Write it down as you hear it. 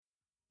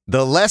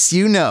The Less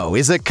You Know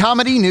is a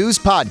comedy news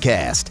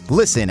podcast.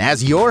 Listen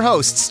as your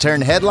hosts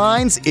turn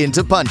headlines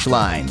into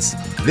punchlines.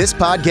 This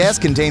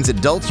podcast contains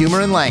adult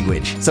humor and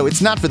language, so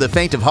it's not for the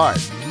faint of heart,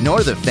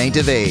 nor the faint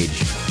of age.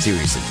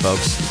 Seriously,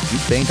 folks, if you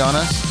faint on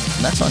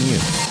us, that's on you.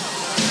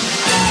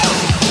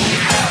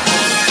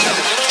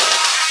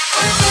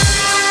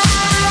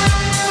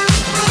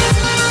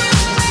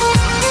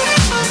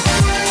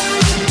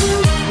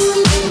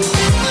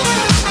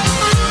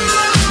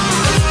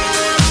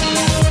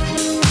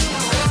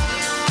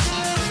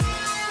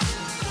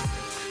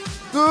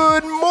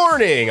 Good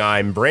morning.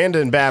 I'm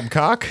Brandon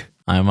Babcock.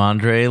 I'm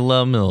Andre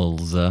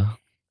LaMilza.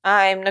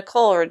 I'm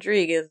Nicole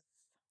Rodriguez.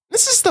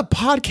 This is the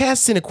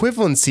podcasting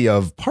equivalency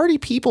of party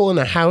people in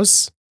a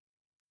house.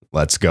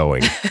 Let's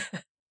going.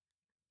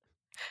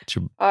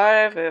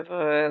 Party people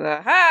in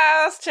the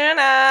house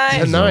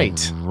tonight.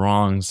 Tonight.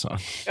 Wrong song.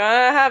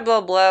 Gonna have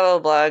blah, blah, blah,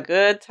 blah.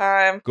 Good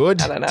time.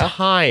 Good I don't know.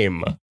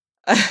 time.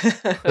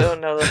 I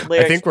don't know the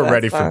lyrics. I think we're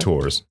ready for song.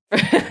 tours.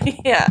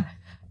 Yeah.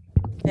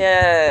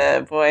 Yeah,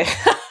 boy.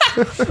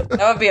 That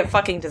would be a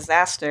fucking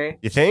disaster.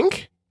 You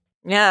think?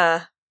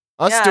 Yeah.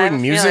 Us Yeah, I have doing a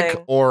music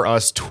feeling. or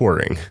us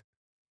touring?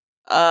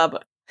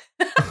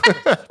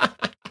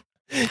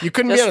 You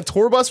couldn't be Just- on a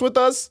tour bus with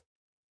us?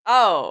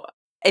 Oh,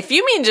 if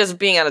you mean just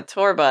being on a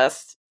tour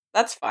bus,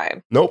 that's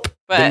fine. Nope.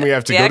 But then we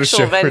have to the go to actual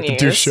show to do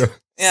venues- show.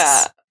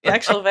 Yeah. The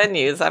actual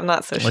venues, I'm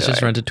not so sure. Let's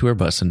just rent a tour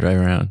bus and drive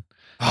around.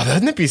 Oh,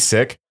 doesn't it be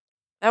sick?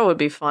 That would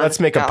be fun. Let's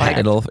make a Got, pact.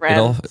 It'll-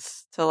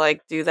 friends to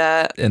like do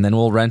that. And then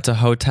we'll rent a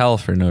hotel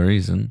for no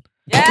reason.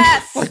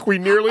 Yes. Like we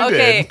nearly did.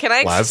 Okay, can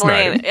I last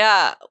explain? night.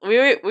 Yeah,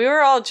 we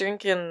were all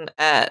drinking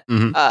at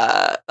Mhm.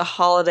 the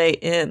Holiday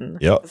Inn.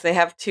 Yep. 'Cause they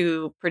have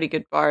two pretty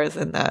good bars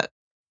in that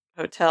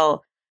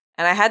hotel,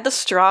 and I had the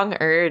strong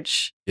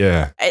urge.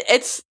 Yeah.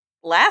 It's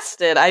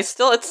lasted. It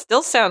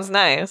still sounds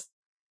nice.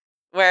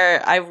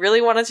 Where I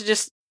really wanted to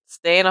just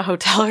stay in a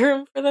hotel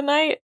room for the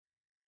night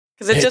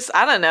because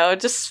I don't know, it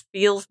just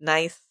feels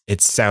nice. It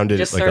sounded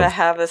Just like sort of a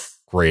have this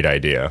great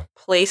idea.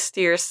 place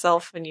to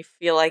yourself, and you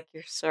feel like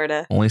you're sort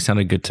of. Only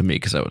sounded good to me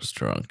because I was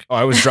drunk. Oh,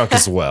 I was drunk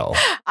as well.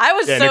 I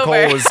was Yeah, sober.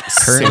 Nicole was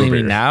Currently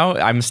sober. now,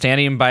 I was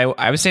standing by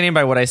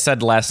what I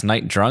said last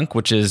night drunk,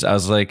 which is I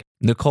was like,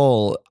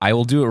 Nicole, I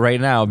will do it right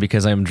now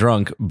because I'm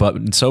drunk,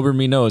 but sober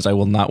me knows I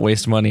will not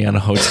waste money on a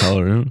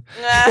hotel room.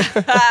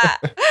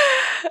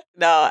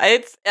 No,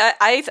 it's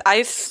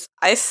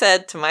I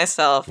said to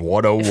myself,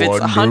 What a If it's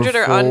wonderful 100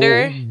 or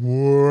under-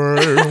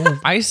 world.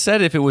 I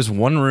said if it was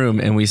one room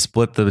and we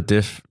split the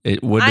diff,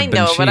 it would have I been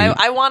know, cheap. but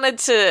I wanted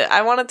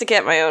to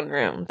get my own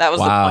room. That was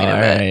wow, the point of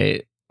all it.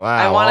 right. Wow,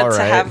 I wanted all to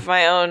right. have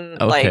my own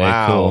like. Okay.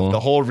 Wow, cool. the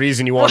whole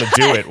reason you want to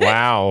do it.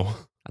 Wow,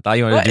 I thought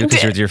you wanted to do it because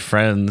What? you're with your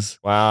friends.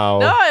 wow,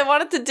 No, I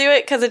wanted to do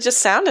it because it just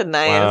sounded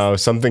nice. wow.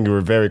 Something you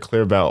were very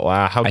clear about.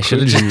 Wow, how I could should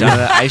have you? just done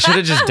it. I should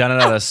have just done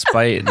it out of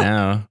spite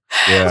now.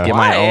 Yeah. Get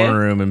my Why? own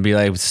room and be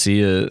like,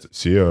 see it,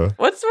 See ya.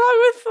 What's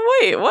wrong with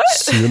wait? What?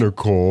 See ya,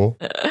 Nicole.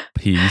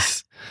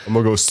 peace. I'm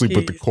gonna go sleep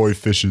with the koi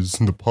fishes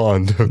in the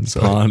pond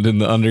outside. Pond in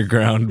the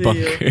underground Yeah.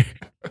 bunker.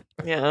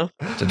 Yeah.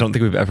 I don't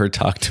think we've ever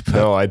talked about.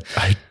 No, I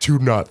do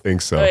not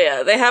think so. Oh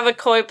yeah, they have a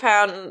koi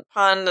pond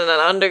and an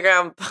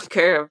underground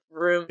bunker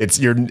room.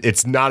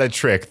 It's not a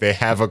trick. They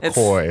have a It's-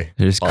 koi.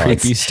 There's Oh,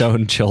 creepy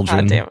stone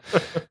children. God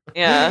damn.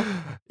 Yeah.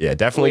 Yeah,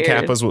 definitely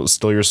Weird. Kappas will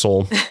steal your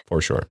soul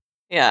for sure.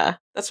 Yeah.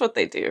 That's what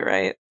they do,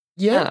 right?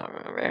 I don't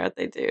remember what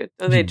they do.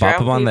 Do You they bop drown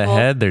them on the people?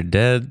 head, they're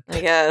dead.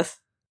 I guess.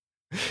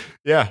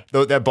 Yeah,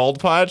 though that bald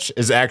patch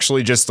is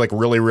actually just like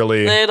really,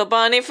 really Little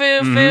bunny foo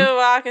foo Mhm.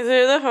 walking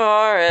through the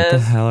What the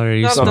forest. hell are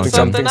you Something, smoking?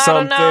 something. I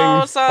don't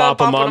know. So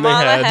Bop 'em on the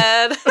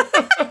head.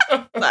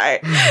 Sorry.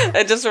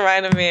 It just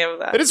reminded me of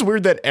that. It is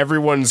weird that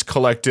everyone's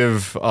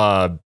collective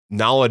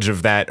knowledge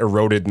of that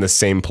eroded in the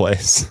same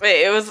place.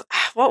 Wait, it was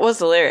what was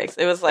the lyrics?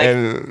 It was like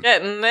And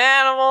getting animals.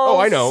 oh,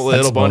 I know, That's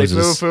little bunny foo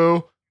Moses.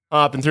 foo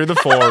hopping through the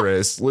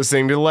forest,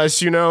 listening to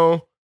Less You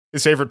Know,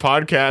 his favorite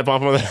podcast,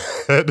 Bop 'em on the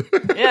head.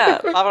 Yeah,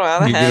 popping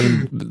around the You head.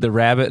 getting the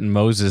rabbit and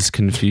Moses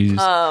confused.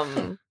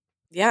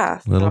 Yeah.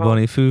 Little so-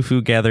 bunny foo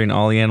foo gathering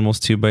all the animals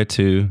 2 by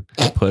 2,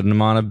 putting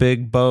them on a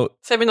big boat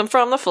saving them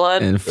from the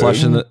flood. and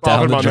flushing it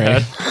down Bopping the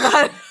 'em drain.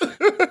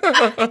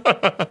 head.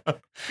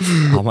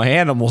 All my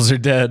animals are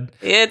dead.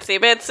 Itsy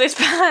bitsy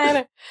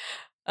spider.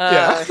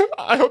 Yeah,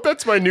 I hope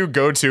that's my new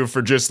go-to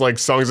for just like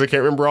songs I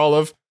can't remember all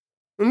of.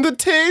 And the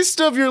taste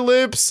of your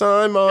lips,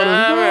 I'm on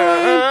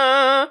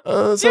a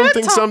ride.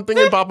 Something, something,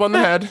 and bop on the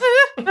head.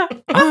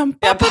 I'm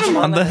Yeah, popping them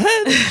on the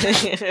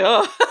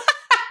head.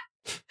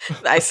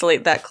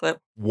 Isolate that clip.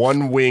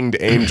 One-winged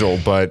angel,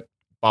 but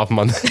bop him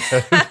on the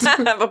head.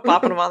 But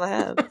popping them on the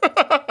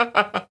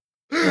head.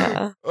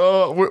 Yeah.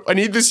 I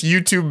need this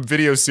YouTube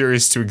video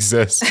series to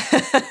exist.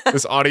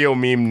 This audio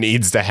meme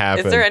needs to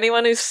happen. Is there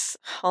anyone who's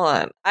hold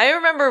on? I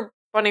remember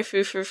Bunny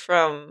Foo Foo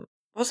from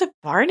was it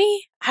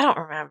Barney? I don't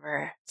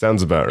remember.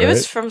 Sounds about right. It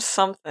was from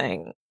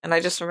something, and I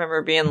just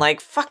remember being like,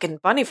 "Fucking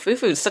Bunny Foo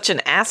Foo is such an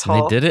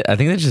asshole." They did it. I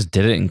think they just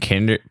did it in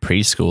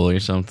preschool or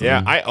something.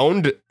 I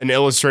owned an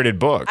illustrated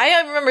book.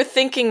 I remember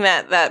thinking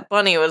that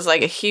Bunny was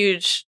like a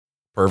huge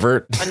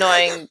pervert.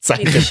 annoying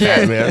Psychic piece of shit.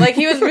 Batman. Like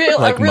he was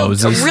Like a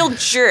Moses. real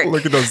jerk.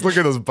 Look at those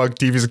bug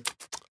TVs.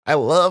 I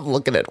love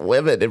looking at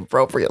women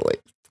inappropriately.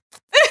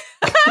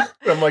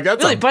 I'm like,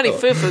 that's Really bunny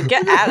foo-foo,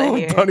 get out of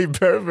here. Bunny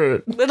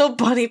pervert. Little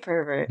bunny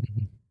pervert.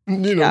 You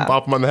know, Yeah.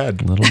 pop him on the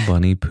head. Little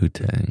bunny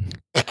poontang.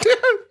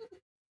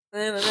 I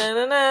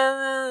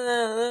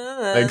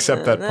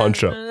accept that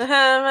punch up.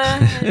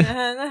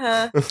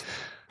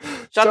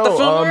 Shut So, the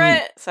fool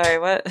right. Sorry,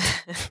 what?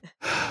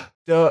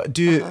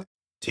 Do you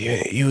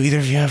either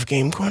of you have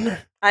Game Corner?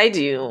 I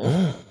do.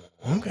 Oh,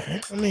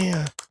 okay. Let me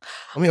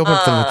open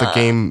up the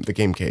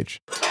game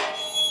cage.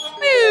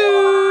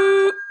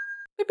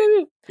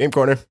 Game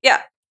Corner.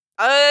 Yeah,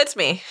 it's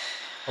me.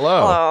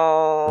 Hello.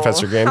 Hello,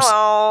 Professor Games.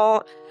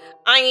 Hello,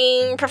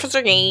 I'm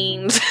Professor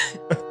Games.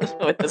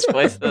 What this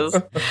voice is.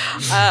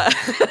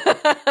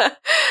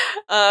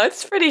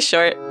 It's pretty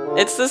short.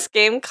 It's this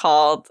game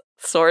called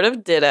Sort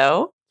of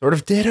Ditto. Sort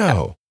of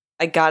Ditto.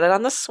 I got it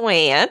on the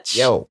Switch.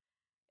 Yo.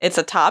 It's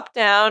a top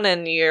down,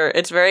 and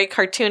it's very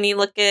cartoony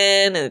looking,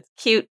 and it's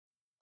cute,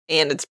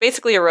 and it's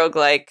basically a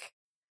roguelike,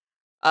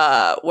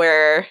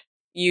 where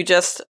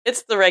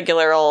it's the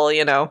regular old,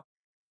 you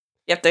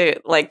have to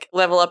like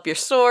level up your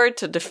sword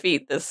to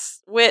defeat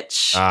this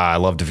witch. I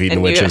love defeating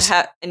and witches.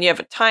 And you have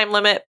a time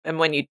limit, and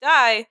when you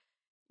die,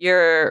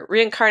 you're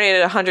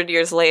reincarnated 100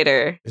 years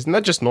later. Isn't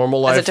that just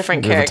normal life? As a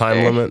different There's a time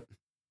character. limit.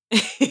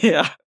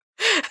 Yeah.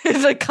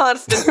 There's a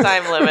constant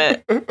time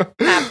limit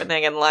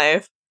happening in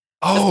life.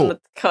 Just in Oh, the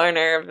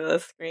corner of the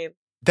screen.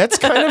 that's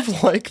kind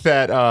of like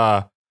that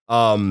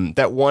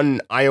that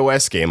one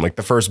iOS game, like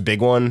the first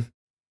big one,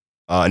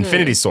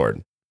 Infinity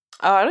Sword.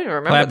 Oh, I don't even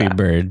remember Flappy that.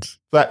 Birds.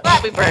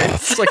 Flappy Birds.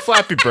 It's like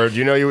Flappy Bird.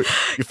 You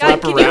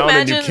flap can you around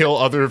and you imagine- kill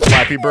other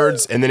Flappy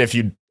Birds, and then if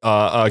you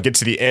get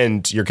to the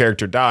end, your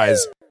character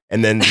dies,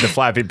 and then the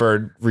Flappy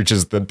Bird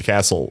reaches the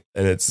castle,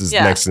 and it's his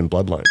Yeah. next in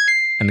bloodline.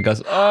 And it goes,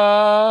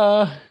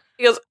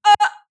 He goes,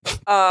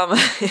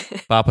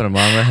 bopping him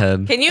on the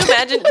head. Can you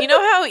imagine? You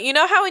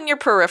know how in your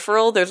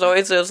peripheral there's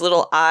always those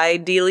little eye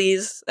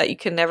dealies that you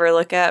can never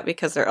look at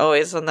because they're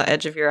always on the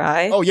edge of your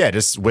eye. Oh yeah,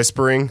 just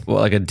whispering.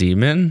 What, like a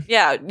demon?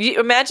 Yeah,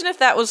 imagine if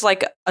that was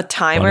like a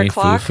timer Bunny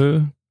clock,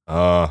 foo-foo?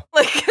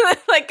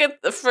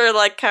 for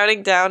like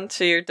counting down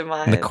to your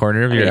demise. In the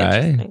corner of your eye?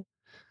 Interesting.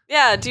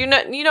 Yeah, do you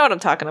know what I'm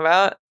talking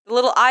about? The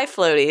little eye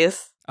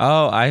floaties.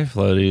 Oh, eye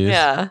floaties.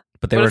 Yeah.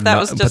 But they What were if that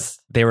was just-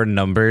 but they were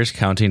numbers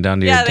counting down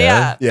to your Yeah,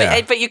 death. yeah.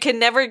 Yeah. But you can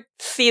never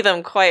see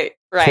them quite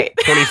right.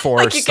 24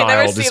 Like you style. can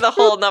never see just- the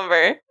whole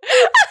number.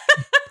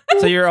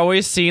 So you're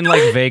always seeing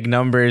like vague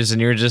numbers,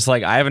 and you're just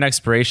like, I have an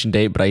expiration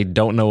date, but I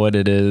don't know what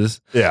it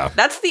is. Yeah,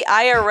 That's the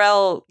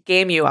IRL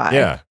game UI.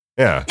 yeah,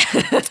 yeah.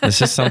 This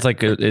just sounds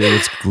like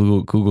it's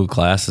Google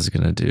Glass is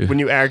gonna do. When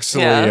you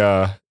actually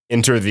Yeah.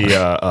 enter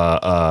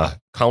the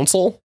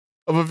console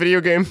of a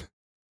video game.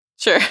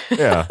 Sure.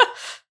 Yeah.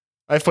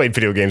 I've played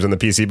video games on the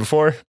PC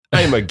before.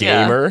 I'm a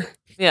gamer.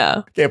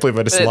 Yeah. Can't believe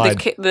I just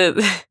lied.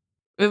 It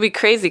would be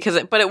crazy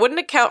but it wouldn't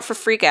account for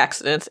freak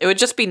accidents. It would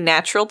just be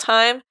natural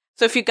time.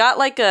 So if you got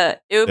it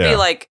would be Yeah.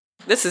 like,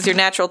 this is your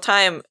natural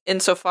time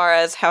insofar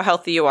as how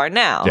healthy you are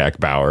now. Jack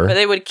Bauer. But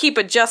they would keep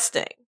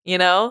adjusting,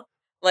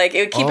 Like it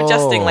would keep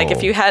adjusting. Like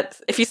if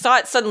you saw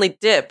it suddenly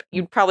dip,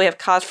 you'd probably have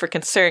cause for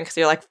concern because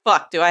you're like,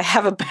 fuck, do I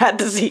have a bad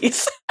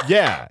disease?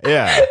 Yeah.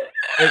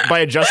 By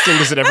adjusting,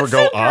 does it ever That's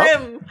go so up?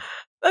 grim.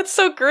 That's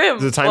so grim.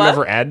 Does the time What?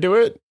 ever add to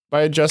it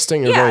by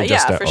adjusting? Or Yeah, really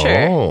just yeah, down? for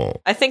sure.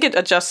 Oh. I think it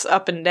adjusts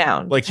up and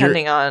down Like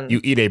depending on.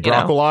 You eat a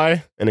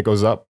broccoli and it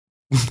goes up.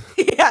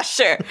 Yeah,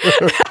 sure.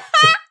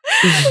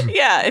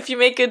 Yeah, if you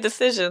make good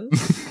decisions,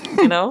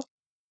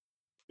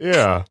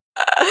 Yeah.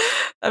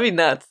 That'd be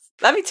nuts.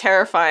 That'd be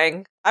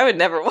terrifying. I would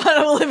never want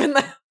to live in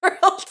that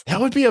world.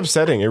 That would be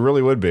upsetting. It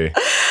really would be. That'd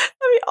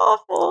be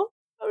awful.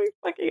 That'd be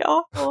fucking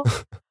awful.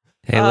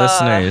 Hey,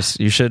 listeners,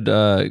 you should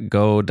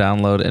go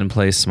download and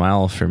play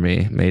Smile for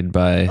Me, made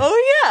by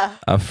Oh yeah.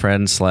 a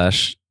friend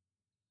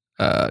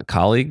 /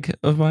 colleague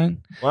of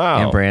mine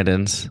Wow. and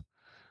Brandon's.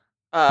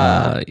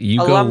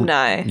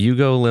 Alumni.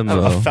 Hugo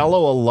Limbo. A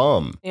fellow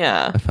alum.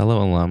 Yeah. A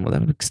fellow alum. Well,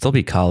 that would still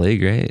be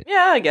colleague, right?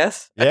 Yeah, I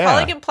guess. A Yeah.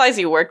 colleague implies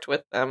you worked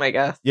with them, I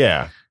guess.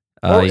 Yeah.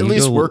 Or at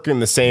least Hugo- work in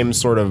the same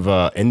sort of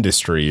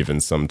industry, even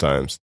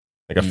sometimes.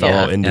 Like a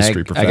fellow Yeah.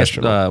 industry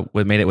professional. I guess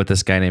we made it with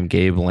this guy named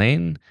Gabe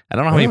Lane. I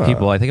don't know how many Ah.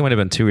 people. I think it might have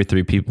been 2 or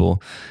 3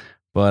 people.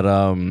 But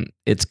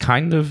it's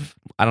kind of,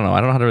 I don't know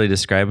how to really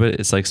describe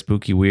it. It's like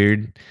spooky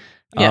weird.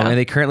 Yeah. And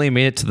they currently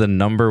made it to the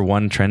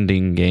 #1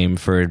 trending game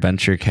for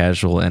adventure,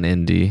 casual, and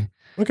indie.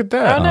 Look at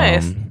that. Oh,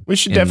 nice. We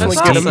should in the definitely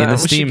Steam- get him. in the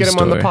We should Steam get him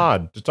on the store.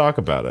 pod to talk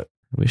about it.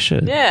 We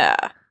should. Yeah.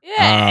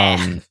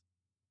 Yeah.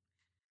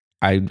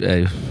 I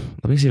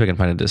let me see if I can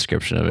find a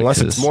description of it. Unless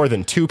it's 'cause- more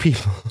than 2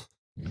 people.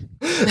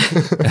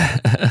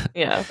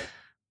 Yeah.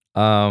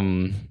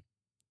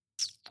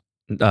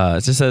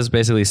 It just says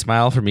basically,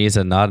 Smile for Me is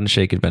a nod and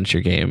shake adventure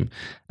game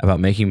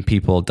about making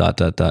people ...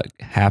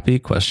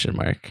 happy ?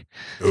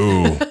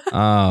 Ooh.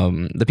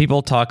 The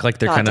people talk like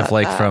they're Dot, kind of dot,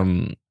 like dot.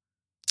 from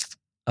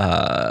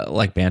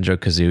like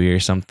Banjo-Kazooie or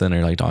something,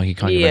 or like Donkey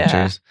Kong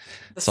Adventures.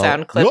 The So-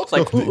 sound clips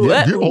like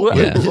Yeah.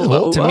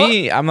 To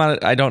me,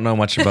 I don't know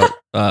much about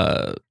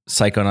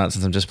Psychonauts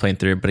since I'm just playing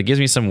through it, but it gives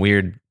me some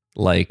weird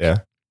like Yeah.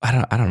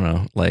 I don't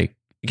know, like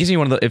it gives me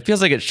one of the, it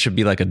feels like it should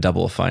be like a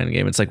Double Fine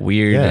game. It's like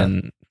weird Yeah.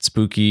 and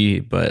spooky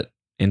but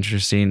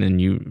interesting,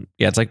 and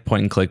it's like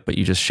point and click, but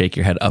you just shake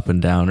your head up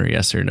and down or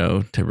yes or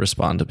no to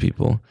respond to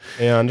people.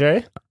 Hey,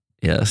 Andre,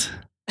 Yes.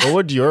 what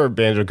would your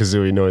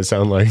Banjo-Kazooie noise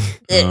sound like?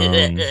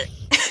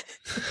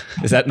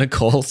 Is that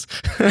Nicole's?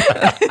 No,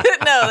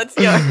 that's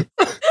yours.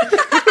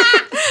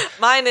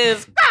 Mine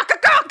is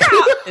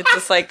it's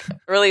just like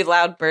really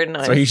loud bird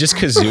noise. So are you just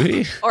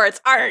Kazooie? Or it's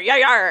ar yar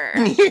yar.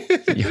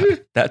 Yeah,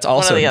 that's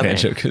also the other.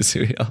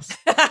 Banjo-Kazooie.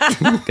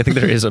 I think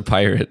there is a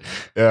pirate.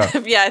 Yeah.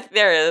 Yeah,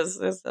 there is.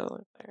 There's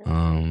definitely fire.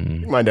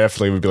 Mine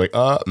definitely would be like,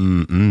 Yeah,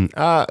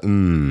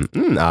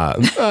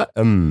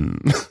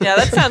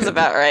 that sounds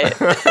about right.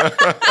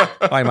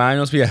 Like mine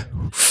must be a.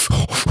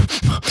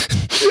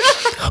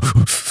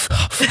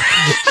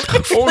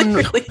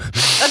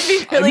 That'd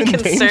be really I'm in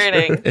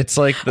concerning. It's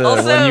like when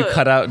Also- you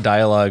cut out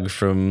dialogue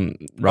from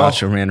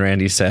Macho Man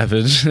Randy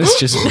Savage. It's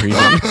just breathing.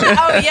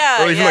 Oh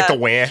yeah, or even yeah. like the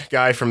wah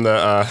guy from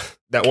the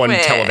that one Wah.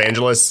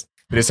 televangelist.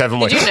 They just have him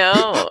like. Did you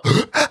know?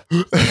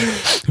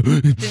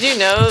 Did you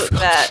know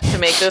that to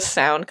make those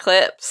sound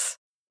clips,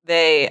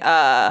 they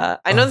I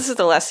know this is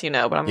the less you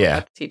know, but I'm Yeah.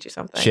 about to teach you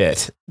something.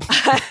 Shit.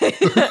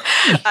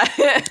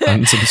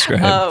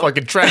 Unsubscribe.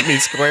 Fucking trap me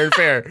square and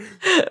fair.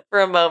 For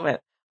a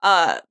moment.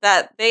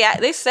 That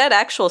they said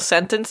actual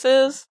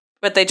sentences,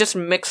 but they just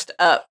mixed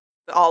up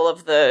all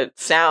of the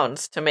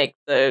sounds to make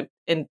the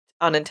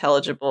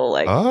unintelligible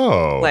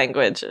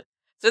language.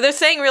 So they're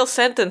saying real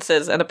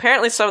sentences, and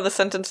apparently some of the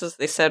sentences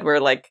they said were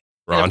like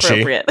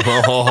Raunchy. inappropriate.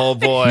 Oh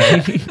boy.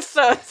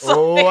 So it's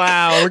like,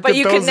 Wow. Look but at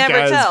you those could never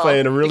guys tell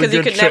playing a really because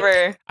you good could trick.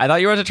 never. I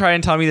thought you were about to try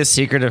and tell me the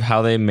secret of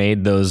how they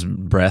made those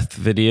breath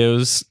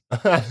videos.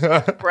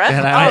 Breath?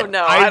 And I- Oh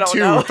no, I don't too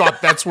know.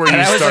 thought that's where And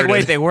you I was started. like,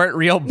 wait, they weren't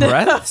real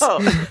breaths? No.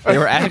 They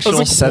were I actual was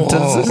like,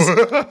 sentences?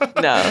 whoa.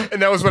 No.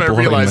 And that was when I Blowing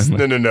realized, my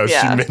mind. no,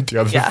 Yeah. she meant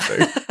the other Yeah.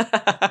 thing.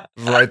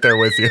 Right there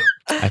with you.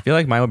 I feel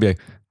like mine would be like.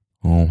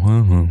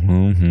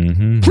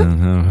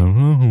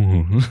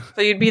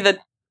 So you'd be the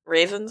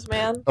raisins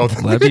man? Oh,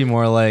 That'd be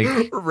more like.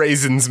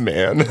 Raisins,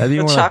 man. That'd be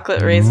The more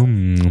chocolate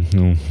raisin.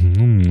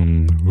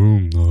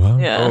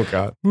 Yeah. Oh,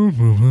 God.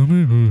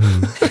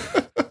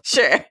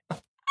 Sure.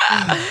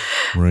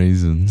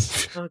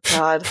 Raisins. Oh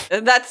god.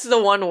 And that's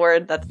the one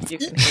word that you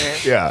can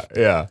hear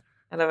Yeah.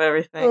 out of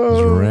everything.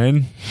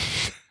 Rain.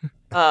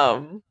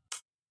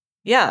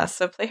 Yeah,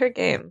 so play her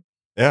game.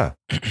 Yeah.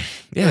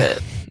 Yeah.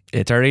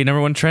 It's already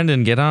number one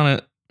trending. Get on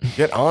it.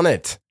 Get on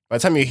it. By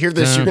the time you hear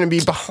this, you're going to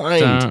be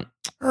behind. Dun,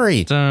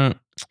 Hurry. dun,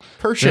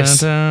 Purchase.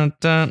 dun,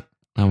 dun, dun.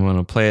 I'm going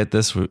to play it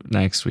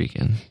next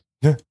weekend.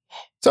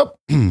 So,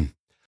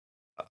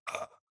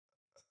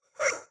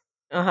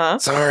 Uh-huh.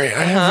 sorry.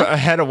 I have a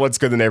head of what's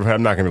good in the neighborhood.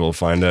 I'm not going to be able to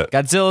find it.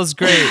 Godzilla's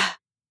great.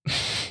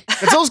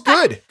 It's all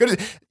good.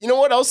 Good. You know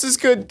what else is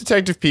good?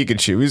 Detective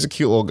Pikachu. He's a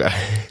cute little guy.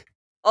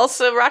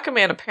 Also, Rocket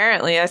Man,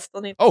 apparently. I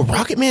still need Oh,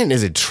 Rocket Man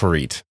is a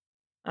treat.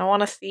 I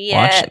want to see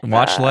watch it.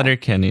 watch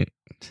Letterkenny.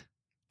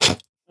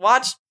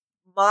 Watch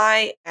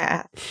my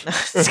ass. No,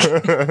 just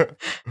kidding.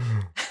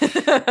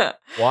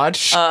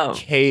 Watch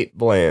Kate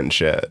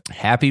Blanchett.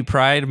 Happy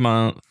Pride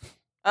Month.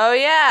 Oh,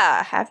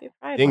 yeah. Happy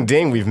Pride. Ding, Month.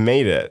 ding. We've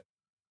made it.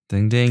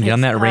 Ding ding. Get on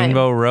It's that time.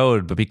 Rainbow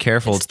Road, but be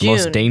careful. It's It's the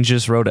most June.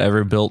 dangerous road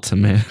ever built to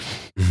man.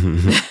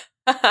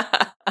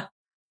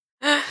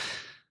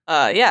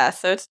 Yeah,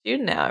 so it's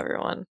June now,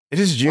 everyone. It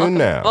is June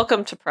now.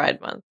 Welcome to Pride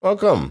Month.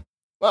 Welcome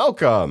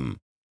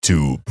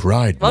to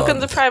Pride Welcome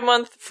Month. to Pride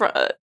Month.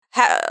 What's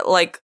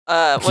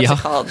Yeah. it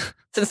called?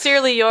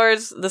 Sincerely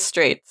yours, The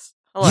Straits.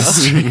 Hello.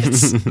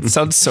 It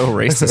sounds so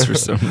racist for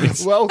some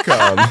reason.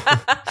 Welcome.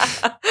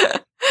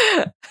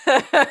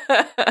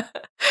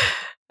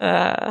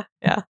 Yeah.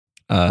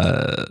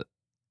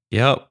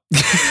 Yep.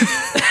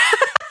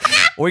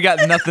 We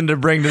got nothing to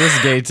bring to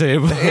this gay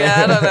table.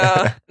 Yeah, I don't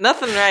know.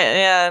 Nothing right.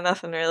 Yeah,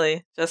 nothing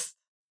really. Just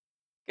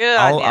good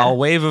on ya. I'll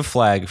wave a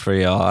flag for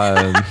y'all.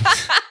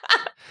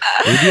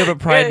 We do have a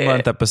Pride Yeah.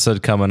 Month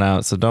episode coming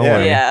out, so don't Yeah.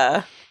 worry.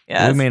 Yeah.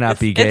 Yeah. We may not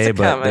be gay,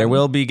 but there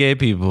will be gay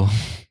people.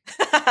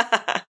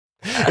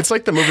 It's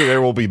like the movie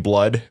There Will Be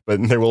Blood,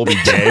 but there will be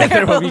gay.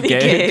 There will be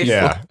gay.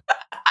 Yeah.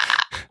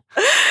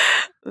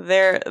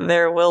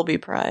 There will be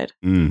pride.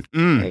 There you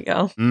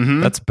go. Mm-hmm.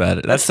 That's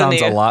better. That That's the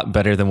sounds a new- lot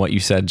better than what you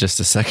said just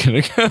a second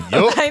ago.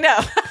 Yup. I know.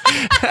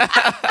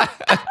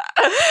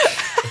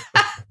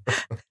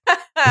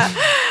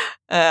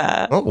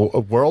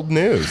 Oh, world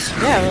news.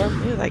 Yeah,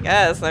 well, I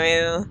guess. I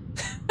mean,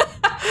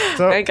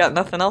 So- I ain't got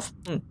nothing else.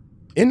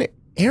 In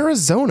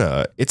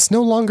Arizona, it's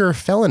no longer a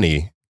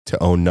felony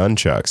to own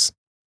nunchucks.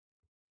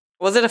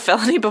 Was it a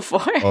felony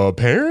before?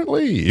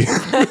 Apparently.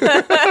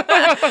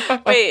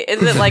 Wait,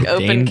 is it like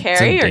open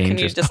carry, or can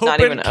you just not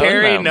even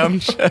carry own them?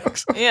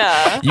 nunchucks?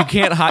 Yeah.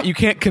 You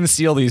can't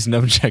conceal these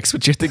nunchucks,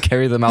 but you have to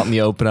carry them out in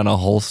the open on a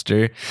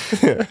holster.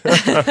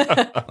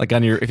 Like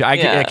on your,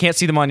 I can't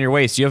see them on your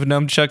waist. Do you have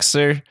nunchucks,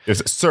 sir?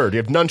 Yes, sir, do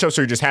you have nunchucks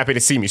or are you just happy to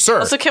see me,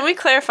 sir? So can we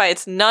clarify?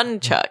 It's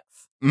nunchucks,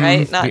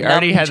 right? Not We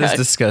already had this nunchucks.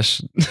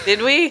 discussion.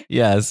 Did we?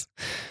 Yes.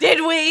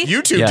 Did we?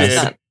 You two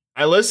Yes. did.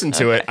 I listened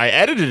to it. I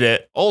edited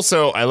it.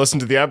 Also, I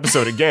listened to the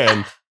episode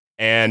again,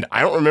 and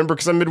I don't remember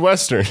because I'm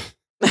Midwestern.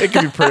 It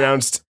can be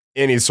pronounced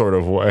any sort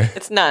of way.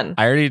 It's none.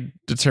 I already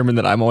determined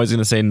that I'm always going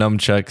to say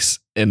nunchucks,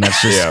 and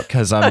that's just Yeah.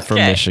 because I'm from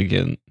Okay.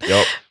 Michigan.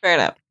 Yep. Fair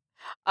enough.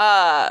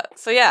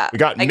 So yeah, We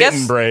got I mitten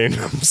guess brain.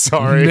 I'm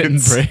sorry. Mitten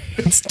brain.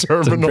 It's It's a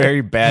terminal.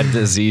 very bad You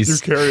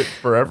disease. carry it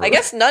forever. I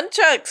guess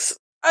nunchucks.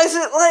 Is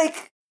it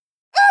like?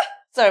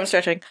 Sorry, I'm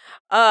stretching.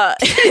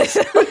 Is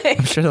it I'm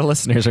like? sure the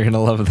listeners are going to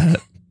love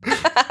that.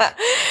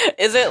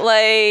 Is it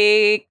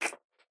like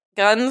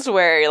guns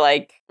where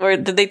like, or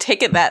did they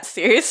take it that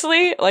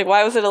seriously? Like,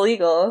 why was it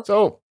illegal?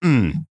 So,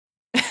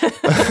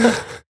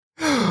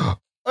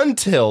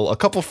 until a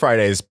couple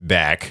Fridays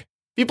back,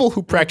 people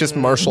who practice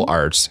martial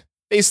arts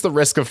face the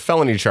risk of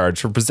felony charge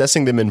for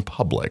possessing them in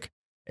public.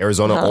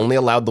 Arizona Uh-huh. only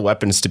allowed the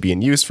weapons to be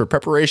in use for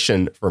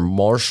preparation for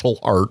martial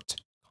art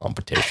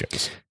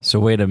competitions. So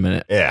wait a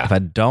minute. Yeah. If I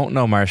don't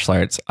know martial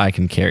arts, I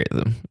can carry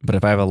them. But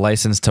if I have a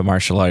license to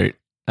martial art,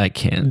 I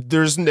can't.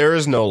 There is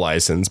no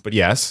license, but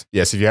yes,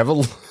 if you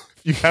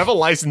have a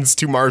license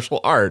to martial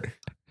art,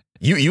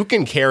 you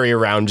can carry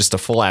around just a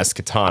full ass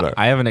katana.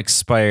 I have an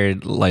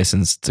expired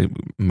license to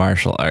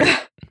martial art.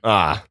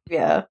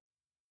 Yeah.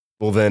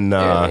 Well then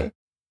Clearly.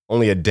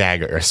 only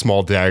a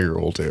small dagger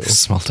will do.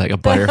 Smells like a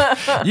butter.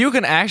 You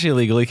can actually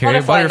legally carry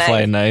a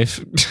Butterfly butterfly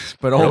knife,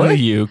 but Really? only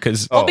you,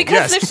 because Oh, Because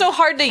yes. they're so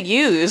hard to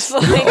use.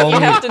 Like, you Only-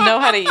 have to know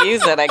how to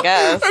use it, I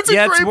guess. That's a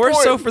yeah, it's great more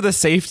point. so for the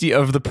safety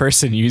of the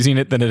person using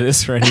it than it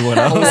is for anyone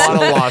A else. lot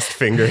of lost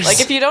fingers. Like,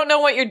 if you don't know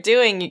what you're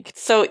doing, you could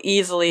so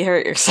easily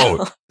hurt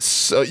yourself.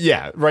 So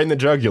yeah, right in the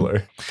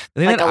jugular.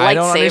 The thing Like that a I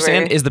don't lightsaber.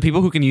 understand is the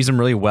people who can use them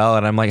really well,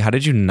 and I'm like, how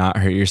did you not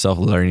hurt yourself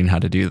learning how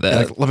to do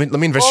that? Like, let me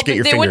Well, investigate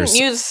your they fingers. wouldn't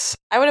use.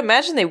 I would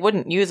imagine they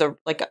wouldn't use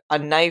a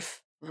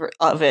knife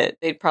of it.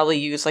 They'd probably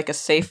use like a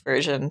safe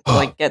version to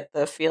like get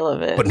the feel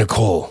of it. But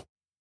Nicole,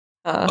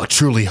 Uh, a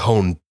truly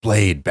honed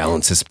blade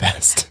balances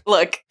best.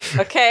 look,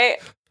 okay.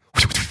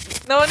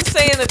 No one's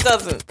saying it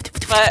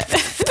doesn't, but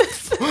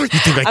You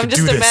think I I'm could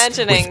just do this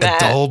imagining with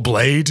that. a dull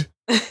blade?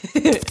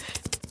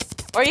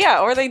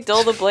 or they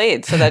dull the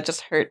blade so that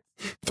just hurts.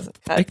 Doesn't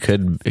cut. It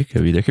could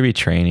be. There could be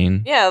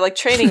training. Yeah, like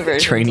training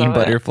versions. Training of it.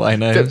 butterfly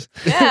knives.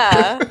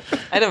 Yeah,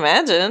 I'd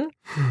imagine.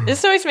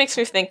 This always makes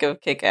me think of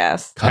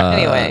Kick-Ass.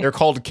 Anyway, They're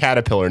called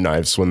caterpillar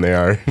knives when they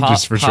are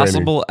just for training.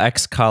 Possible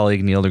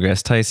ex-colleague Neil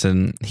deGrasse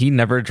Tyson, he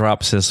never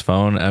drops his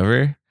phone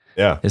ever,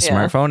 Yeah. his Yeah.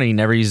 smartphone, and he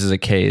never uses a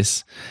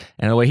case.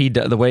 And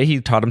the way he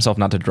taught himself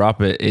not to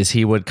drop it is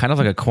he would kind of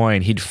like a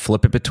coin, he'd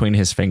flip it between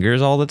his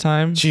fingers all the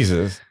time,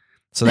 Jesus.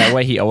 so that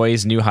way he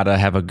always knew how to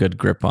have a good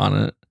grip on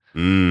it.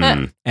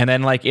 Mm. And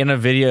then like in a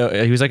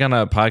video, he was like on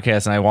a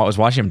podcast, and I was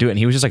watching him do it, and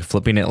he was just like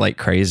flipping it like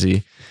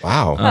crazy.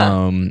 Wow.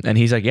 And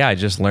he's like, yeah, I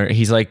just learned.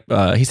 He's like,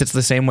 he says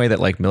the same way that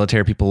like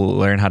military people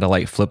learn how to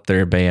like flip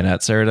their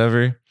bayonets or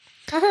whatever,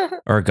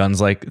 or guns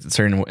like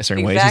certain ways.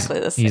 Exactly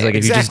the He's same. like,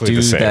 if Exactly you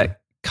the just do same.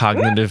 that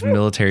cognitive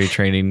military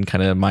training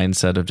kind of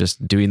mindset of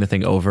just doing the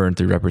thing over and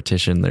through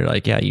repetition, they're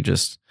like, yeah, you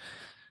just.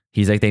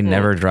 He's like, they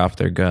never drop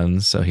their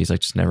guns, so he's like,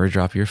 just never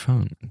drop your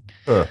phone.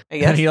 I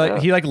guess And he so.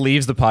 like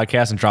leaves the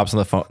podcast and drops on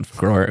the phone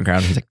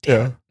ground. He's like, damn.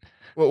 Yeah.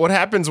 Well, what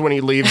happens when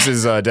he leaves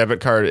his debit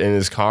card in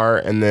his car,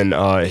 and then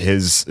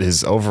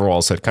his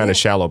overalls had kind of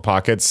shallow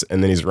pockets,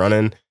 and then he's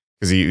running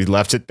because he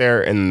left it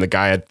there, and the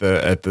guy at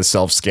the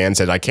self scan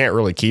said, "I can't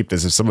really keep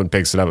this. If someone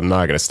picks it up, I'm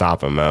not going to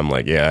stop him." And I'm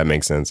like, "Yeah, that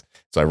makes sense."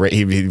 So Neil there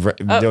we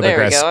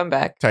deGrasse go. I'm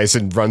back.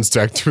 Tyson runs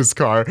back to his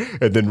car,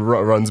 and then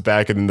runs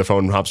back, and then the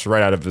phone hops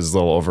right out of his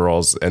little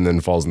overalls, and then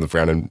falls in the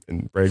ground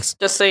and breaks.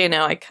 Just so you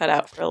know, I cut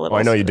out for a little. Oh,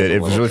 I know you did. a It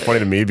was little really bit. funny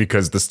to me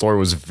because the story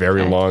was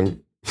very Okay. long.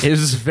 It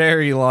was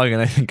very long,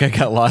 and I think I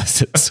got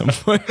lost at some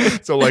point.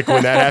 So, like,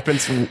 when that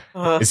happens,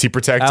 is he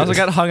protected? I also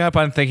got hung up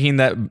on thinking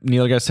that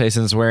Neil deGrasse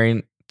Tyson's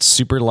wearing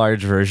super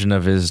large version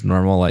of his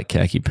normal like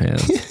khaki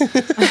pants,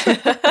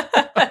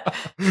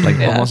 like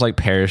Yeah. almost like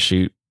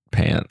parachute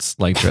pants,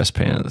 like dress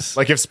pants.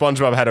 Like if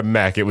SpongeBob had a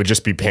mech, it would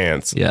just be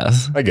pants.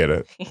 Yes. I get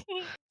it.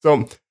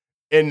 So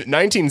in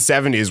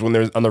 1970s, when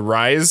there's on the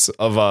rise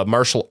of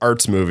martial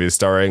arts movies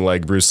starring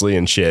like Bruce Lee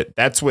and shit,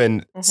 that's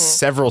when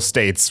several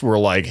states were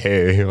like,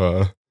 hey,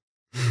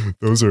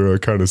 those are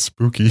kind of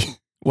spooky.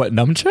 What,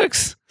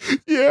 nunchucks?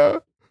 Yeah.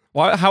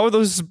 Why? How are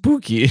those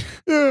spooky?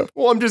 Yeah.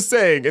 Well, I'm just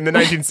saying, in the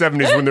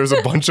 1970s, when there was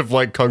a bunch of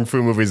like kung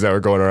fu movies that were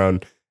going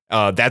around,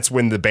 that's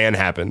when the ban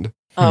happened.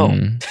 Oh,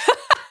 Hmm.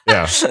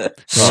 Yeah.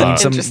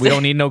 We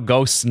don't need no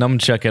ghosts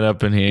nunchuck it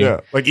up in here. Yeah.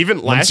 Like even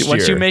last year.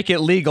 Once you make it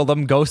legal,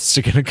 them ghosts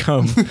are gonna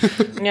come.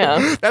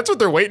 yeah. That's what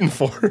they're waiting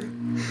for.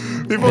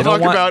 People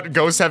talk about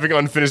ghosts having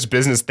unfinished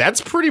business.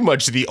 That's pretty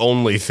much the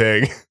only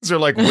thing. They're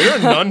like, when are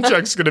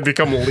nunchucks going to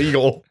become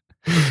legal?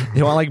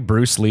 They want like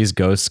Bruce Lee's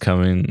ghosts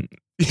coming.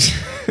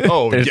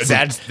 Oh,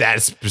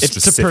 that's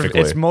specifically.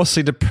 It's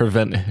mostly to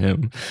prevent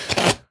him.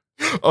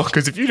 Oh,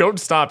 because if you don't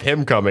stop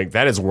him coming,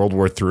 that is World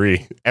War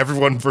III.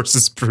 Everyone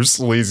versus Bruce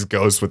Lee's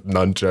ghost with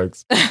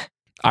nunchucks.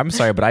 I'm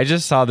sorry, but I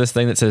just saw this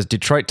thing that says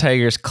Detroit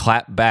Tigers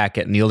clap back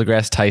at Neil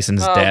deGrasse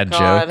Tyson's dad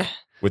joke.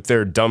 With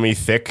their dummy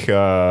thick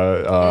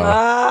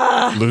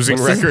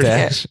losing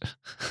record.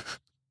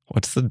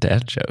 What's the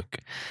dad joke?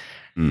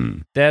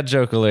 Dad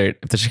joke alert.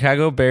 If the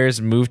Chicago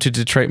Bears moved to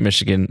Detroit,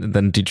 Michigan,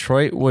 then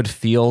Detroit would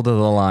field the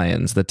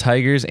Lions, the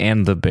Tigers,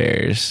 and the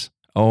Bears.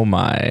 Oh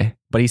my.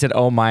 But he said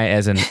oh my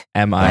as in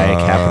M-I,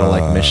 capital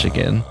like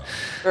Michigan.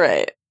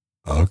 Right.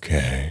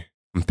 Okay.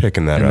 I'm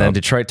picking that up. And then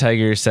Detroit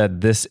Tigers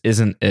said this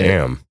isn't it.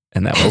 Damn.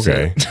 And that was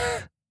it.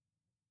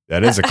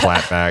 That is a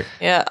clapback.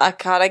 Yeah.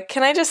 God,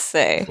 can I just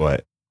say.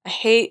 What? I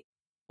hate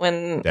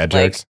when. Dad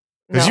jokes?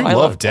 Because you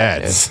love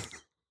dads.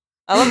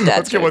 I love dads.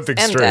 Let's get one thing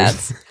straight.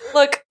 Dads.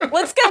 Look,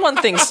 let's get one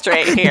thing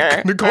straight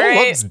here. Nicole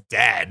loves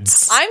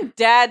dads. I'm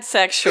dad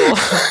sexual.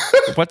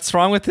 What's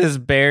wrong with his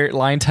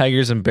Lion,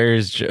 Tigers, and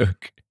Bears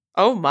joke?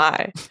 Oh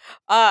my.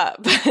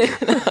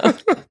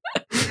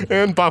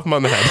 And pop him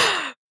on the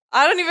head.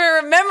 I don't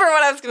even remember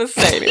what I was going to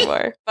say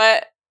anymore,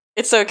 but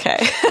it's okay.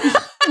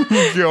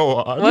 Go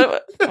on.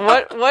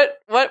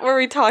 What were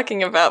we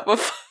talking about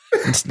before?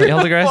 Neil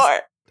deGrasse?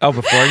 Oh,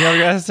 before Neil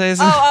deGrasse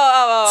Tyson?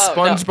 Oh.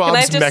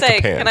 SpongeBob's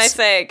mecha pants.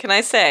 Can I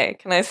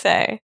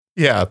say?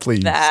 Yeah,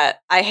 please.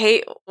 That I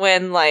hate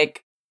when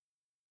like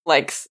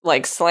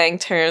slang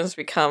terms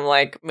become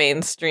like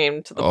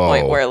mainstream to the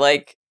point where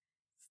like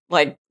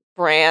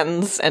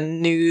brands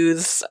and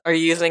news are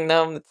using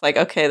them. It's like,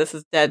 okay, this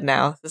is dead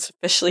now. This is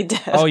officially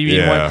dead. Oh,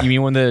 you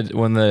mean when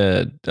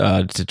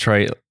the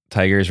Detroit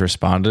Tigers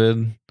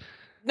responded?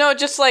 No,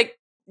 just like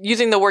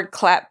using the word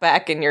clap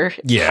back in your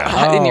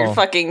in your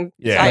fucking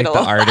title.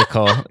 Like the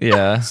article.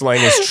 Yeah.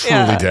 Slang is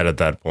truly dead at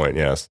that point,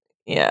 yes.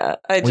 Yeah.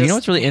 You know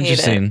what's really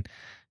interesting?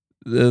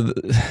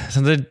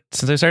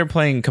 Since I started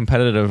playing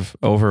competitive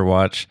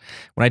Overwatch,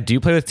 when I do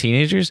play with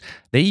teenagers,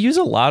 they use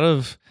a lot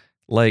of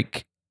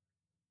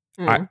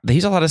they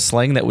use a lot of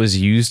slang that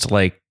was used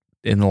like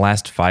in the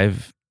last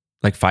 5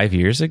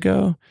 years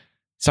ago.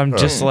 So I'm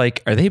just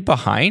like, are they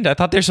behind? I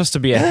thought they're supposed to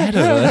be ahead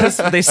of us.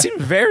 They seem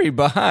very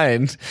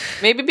behind.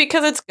 Maybe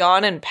because it's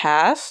gone and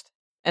passed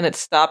and it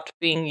stopped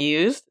being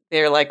used.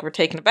 They're like, we're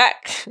taking it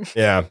back.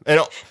 Yeah.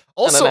 And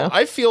also,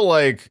 I feel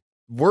like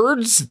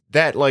words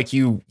that like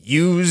you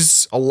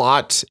use a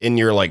lot in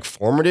your like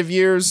formative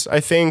years, I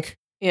think.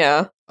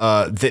 Yeah.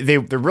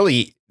 They're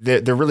really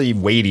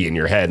weighty in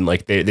your head, and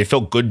like they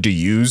feel good to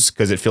use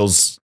because it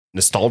feels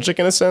nostalgic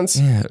in a sense.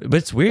 Yeah, but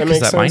it's weird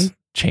because mine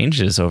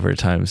changes over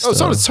time. Oh,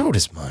 so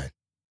does mine.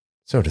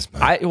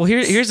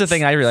 Here's the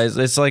thing I realized.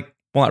 It's like,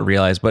 well, not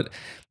realized, but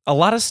a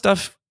lot of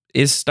stuff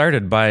is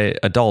started by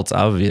adults,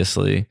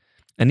 obviously.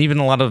 And even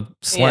a lot of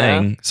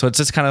slang. Yeah. So it's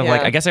just kind of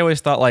like, I guess I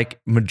always thought like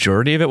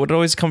majority of it would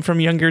always come from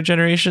younger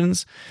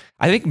generations.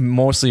 I think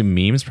mostly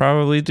memes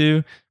probably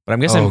do. But I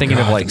guess I'm thinking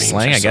of like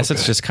slang. I guess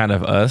it's just kind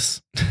of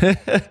us.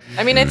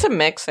 I mean, it's a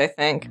mix, I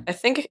think. I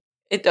think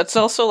it's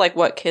also like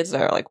what kids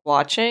are like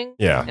watching.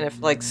 Yeah. And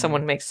if like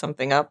someone makes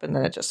something up and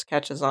then it just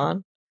catches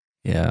on.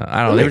 Yeah,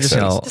 I don't know. They were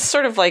just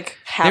sort of like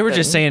happened. They were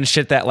just saying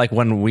shit that like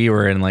when we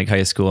were in like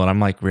high school, and I'm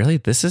like, really?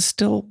 This is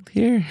still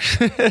here?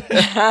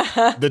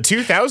 The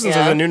 2000s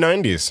are the new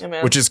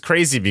 90s, which is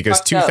crazy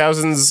because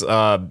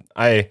 2000s,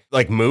 I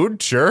like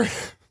mood, sure.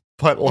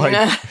 But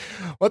like,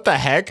 what the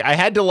heck? I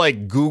had to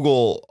like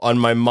Google on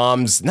my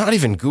mom's, not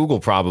even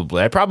Google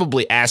probably. I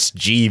probably asked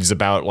Jeeves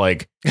about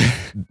like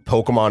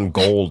Pokemon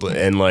Gold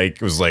and like,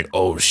 it was like,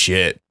 oh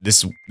shit,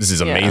 this is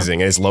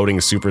amazing. And it's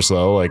loading super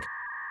slow. Like,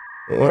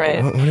 what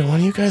are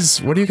you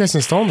guys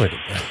installing?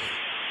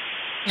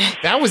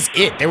 That was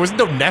it. There was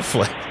no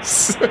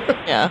Netflix.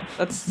 Yeah,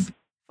 that's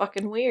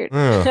fucking weird.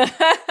 Yeah.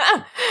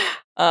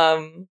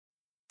 I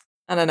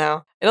don't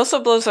know. It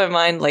also blows my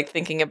mind, like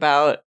thinking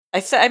about.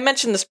 I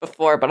mentioned this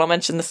before, but I'll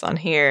mention this on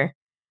here.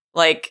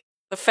 Like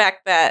the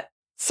fact that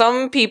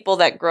some people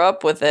that grow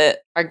up with it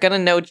are gonna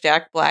know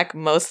Jack Black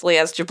mostly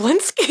as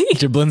Jablinski.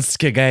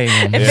 Jablinski game.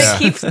 If it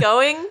keeps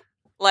going,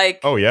 like,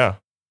 oh yeah.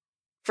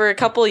 For a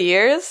couple of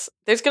years,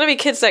 there's going to be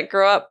kids that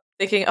grow up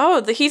thinking,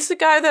 oh, he's the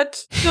guy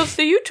that does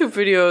the YouTube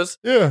videos.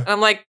 Yeah. And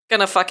I'm like, going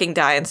to fucking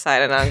die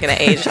inside and I'm going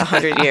to age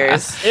 100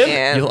 years.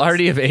 And you'll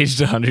already have aged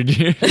 100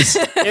 years.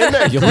 And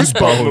that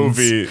Goosebump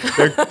movie,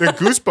 the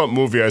Goosebump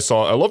movie I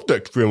saw, I loved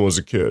that film as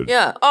a kid.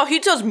 Yeah. Oh, he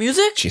does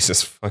music?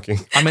 Jesus fucking.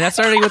 I mean, that's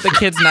already with the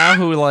kids now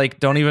who like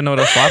don't even know what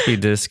a floppy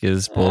disk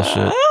is.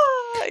 Bullshit.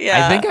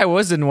 Yeah. I think I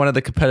was in one of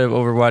the competitive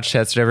Overwatch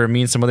chats or whatever.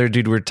 Me and some other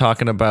dude were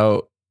talking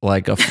about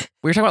like we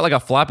were talking about like a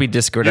floppy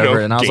disk or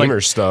whatever, and I was gamer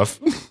like, stuff.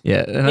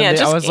 Yeah, and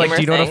I was like,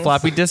 do you know what a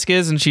floppy disk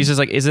is? And she's just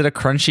like, is it a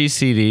crunchy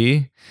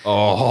CD?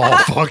 Oh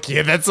fuck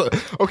yeah, that's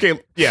okay.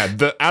 Yeah,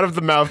 the out of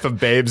the mouth of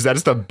babes,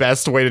 that's the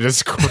best way to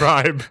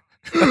describe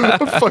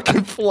a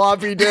fucking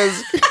floppy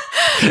disk.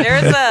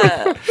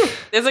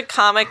 There's a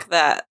comic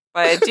that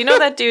do you know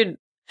that dude?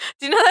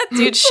 Do you know that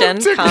dude Shen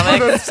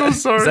comics? I'm so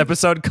sorry. This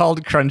episode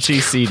called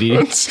Crunchy CD.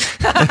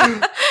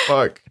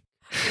 Fuck.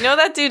 You know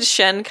that dude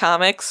Shen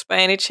comics by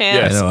any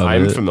chance? Yes, I know of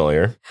I'm it.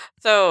 familiar.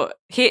 So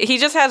he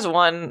just has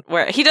one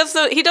where he does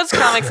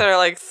comics that are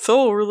like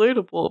so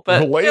relatable, but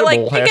they're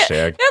like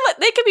hashtag.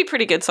 they can be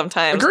pretty good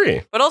sometimes.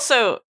 Agree. But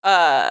also,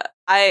 I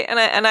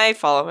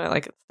follow him. I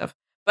like it stuff.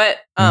 But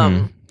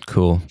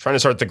Cool. Trying to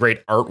start the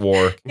great art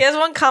war. he has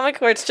one comic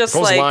where it's just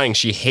Girl's like lying.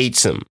 She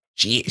hates him.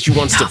 She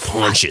wants to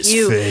punch his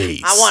you.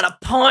 face. I want to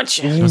punch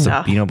him. He wants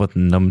to beat him up with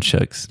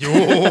nunchucks.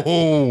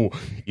 Yo,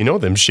 you know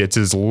them shits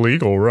is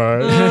legal,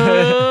 right?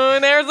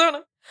 In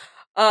Arizona.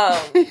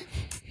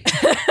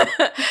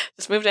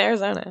 Just moved to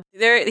Arizona.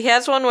 He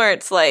has one where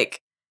it's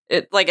like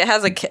it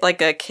has a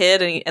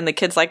kid and the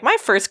kid's like, my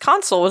first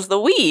console was the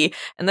Wii,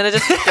 and then it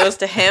just goes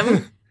to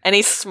him and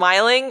he's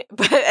smiling,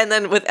 and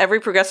then with every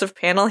progressive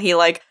panel he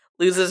like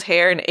loses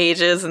hair and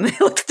ages and he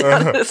looks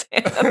down at his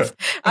hands.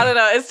 I don't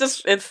know. It's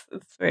just it's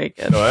very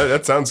good. No,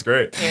 that sounds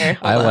great. Here,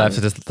 I hold on. laughed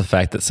at just the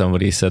fact that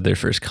somebody said their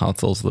first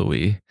console's the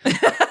Wii.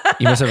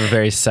 You must have a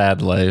very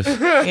sad life.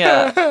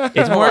 Yeah.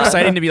 It's more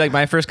exciting to be like,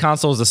 my first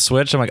console was the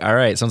Switch. I'm like, all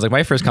right. Someone's like,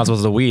 my first console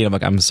was the Wii. And I'm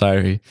like, I'm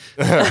sorry.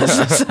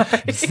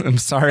 I'm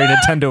sorry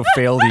Nintendo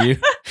failed you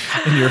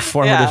in your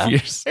formative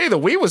years. Hey, the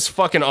Wii was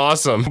fucking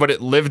awesome, but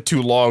it lived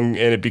too long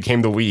and it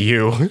became the Wii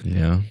U.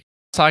 Yeah.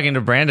 Talking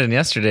to Brandon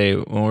yesterday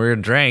when we were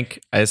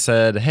drank, I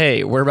said,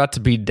 hey, we're about to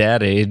be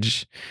dad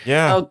age.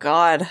 Yeah. Oh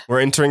God. We're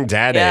entering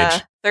dad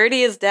age.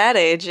 30 is dad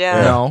age.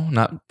 Yeah. No,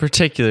 not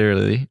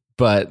particularly,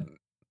 but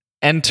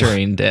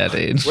entering dad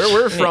age. Where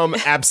we're from,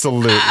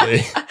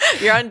 absolutely.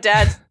 You're on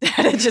dad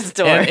age's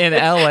door. In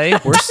LA,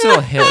 we're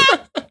still hip.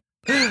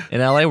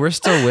 In LA, we're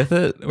still with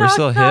it. We're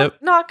still hip.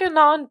 Knocking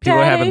on People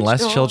are dad having age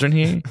less door. children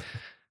here.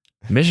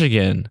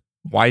 Michigan,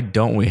 why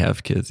don't we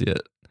have kids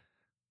yet?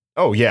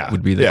 Oh, yeah.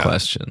 Would be the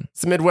question.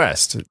 It's the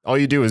Midwest. All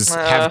you do is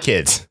have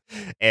kids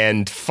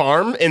and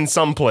farm in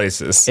some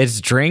places. It's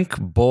drink,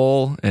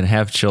 bowl, and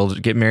have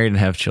children. Get married and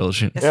have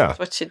children. Guess Yeah. that's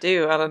what you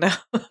do. I don't know.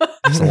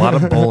 There's a lot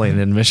of bowling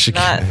in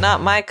Michigan.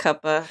 not my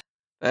cuppa,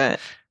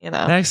 but you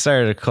know. Next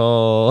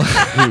article.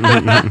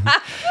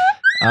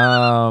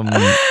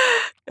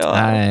 Go on.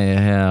 I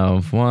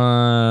have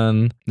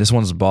one. This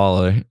one's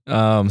baller.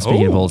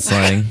 Speaking of Oh. old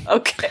slang.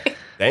 Okay.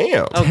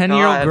 Damn. Oh,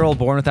 10-year-old God. girl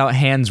born without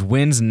hands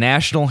wins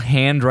national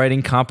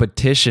handwriting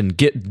competition.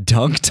 Get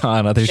dunked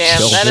on other Damn,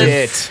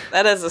 children.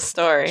 that is a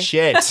story.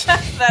 Shit.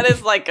 That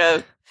is like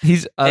a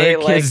These other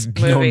like, kids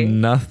know movie.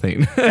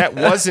 nothing. That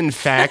was, in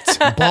fact,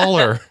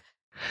 baller.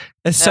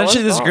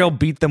 Essentially, was this baller. girl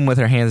beat them with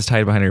her hands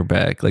tied behind her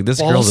back. Like,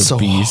 this girl's a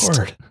beast.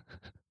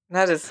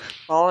 that is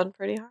falling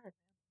pretty hard.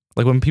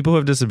 Like, when people who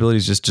have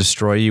disabilities just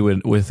destroy you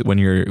when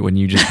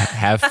you just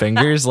have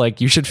fingers,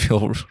 like, you should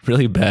feel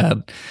really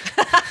bad.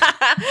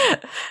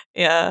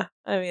 Yeah,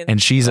 I mean,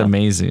 And she's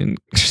amazing.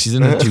 She's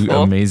gonna do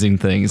amazing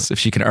things if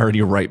she can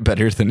already write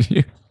better than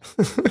you.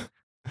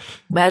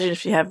 imagine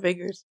if you have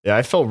fingers. Yeah,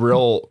 I feel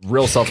real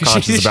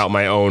self-conscious about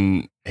my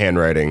own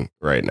handwriting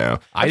right now.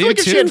 I feel do like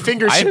if she too. had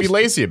fingers, she'd I- be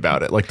lazy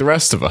about it, like the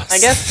rest of us. I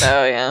guess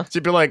so. Yeah.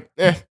 She'd be like,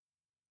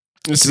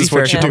 this To be is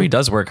fair, what she you probably do.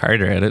 does work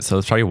harder at it, so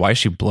that's probably why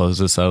she blows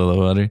this out of the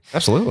water.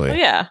 Absolutely. Oh,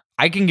 yeah.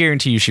 I can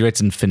guarantee you she writes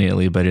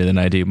infinitely better than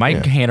I do. My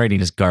Yeah. handwriting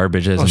is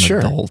garbage as an sure.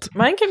 adult.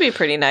 Mine can be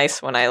pretty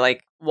nice when I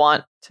like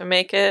want to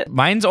make it.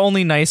 Mine's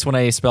only nice when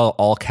I spell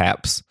all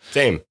caps.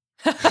 Same.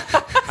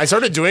 I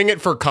started doing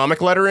it for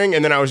comic lettering,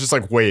 and then I was just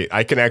like, wait,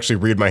 I can actually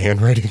read my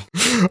handwriting.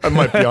 I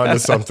might be onto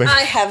something.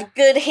 I have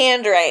good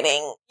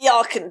handwriting.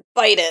 Y'all can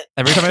bite it.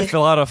 Every time I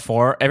fill out a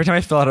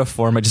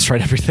form, I just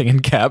write everything in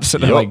caps,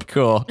 and I'm Yup. like,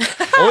 cool.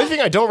 Only thing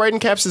I don't write in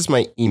caps is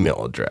my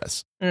email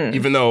address, Mm.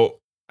 even though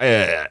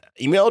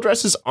email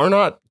addresses are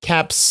not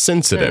caps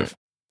sensitive.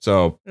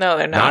 So No,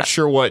 they're not not.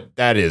 sure what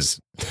that is.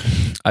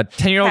 A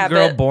 10-year-old Habit.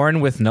 girl born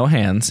with no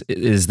hands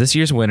is this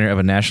year's winner of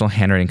a national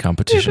handwriting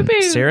competition. Pew, pew,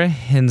 pew. Sarah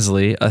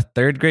Hensley, a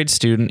third-grade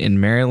student in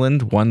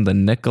Maryland, won the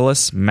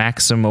Nicholas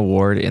Maxim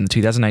Award in the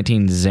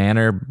 2019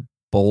 Zaner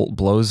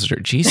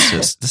Blozer.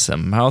 Jesus, this is a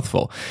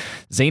mouthful.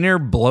 Zaner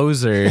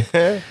Blozer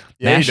Yeah,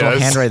 he National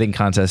does. Handwriting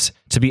Contest.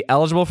 To be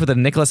eligible for the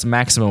Nicholas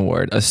Maxim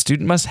Award, a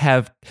student must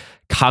have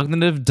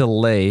cognitive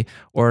delay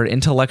or an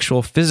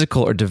intellectual,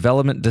 physical, or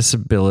development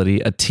disability.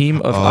 A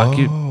team of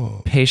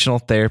occupational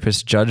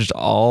therapists judged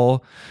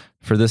all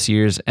for this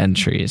year's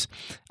entries.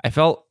 I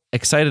felt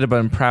excited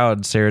and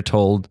proud, Sarah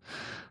told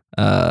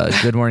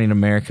Good Morning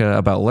America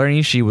about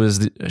learning she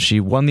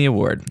won the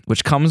award,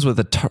 which comes with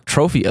a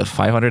trophy of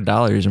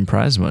 $500 in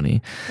prize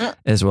money,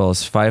 as well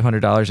as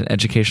 $500 in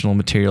educational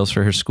materials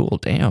for her school.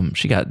 Damn,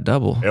 she got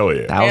double. Hell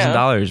yeah.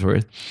 $1,000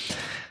 worth.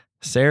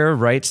 Sarah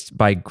writes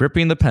by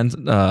gripping the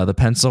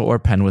pencil or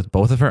pen with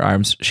both of her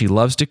arms. She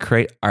loves to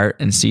create art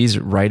and sees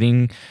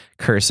writing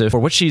cursive, for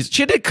which she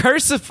did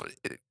cursive.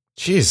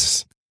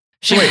 Jesus.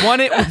 She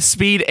won it with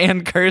speed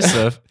and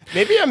cursive.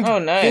 Maybe I'm Oh,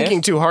 nice.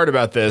 thinking too hard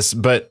about this,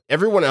 but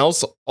everyone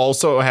else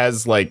also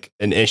has like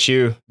an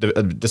issue,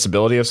 a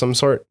disability of some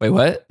sort. Wait,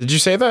 what? Did you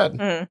say that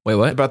Mm. Wait,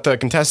 what? about the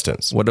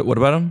contestants? What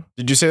about him?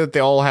 Did you say that they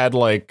all had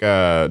like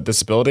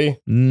disability?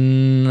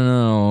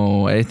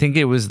 No, I think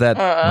it was that.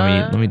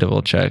 Let me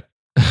double check.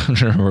 I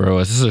don't remember where it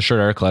was. This is a short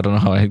article. I don't know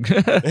how I.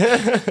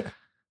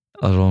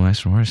 Eligible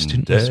maximum more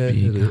student must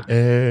be. Dead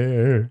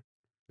air.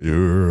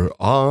 You're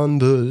on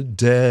the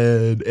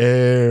dead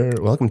air.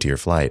 Welcome to your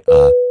flight.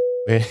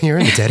 You're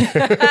in the dead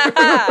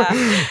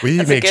air. We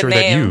That's a make good sure that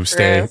name you for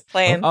stay. a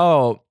plane.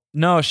 Oh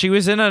no, she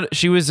was in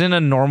a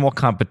normal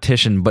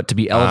competition, but to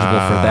be eligible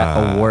for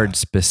that award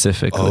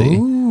specifically.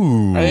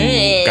 Oh,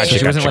 Hey. So gotcha,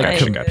 she wasn't like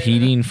gotcha.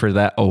 competing for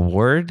that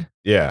award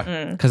Yeah,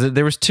 Mm. because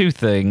there was two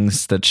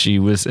things that she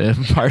was a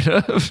part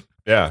of.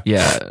 yeah.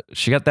 Yeah,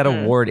 she got that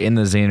award in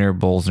the Zaner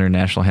Bolzner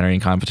National Handwriting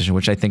Competition,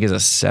 which I think is a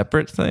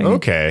separate thing.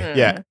 Okay, Hmm.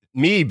 yeah.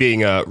 Me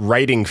being a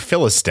writing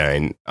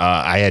Philistine,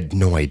 I had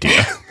no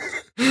idea.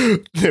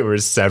 There were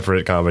separate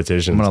I'm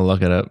competitions. gonna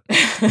look it up.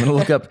 I'm gonna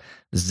look up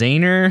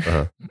Zaner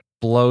Uh-huh.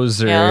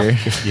 Blozer Yeah.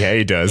 Yeah,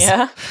 he does.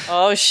 Yeah.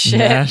 Oh shit.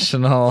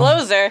 National.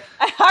 Closer.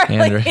 I hardly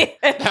Andrew.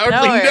 even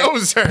Hardly know her.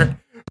 knows her.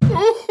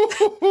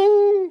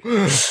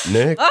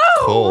 Nick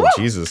Oh, Cole, woo.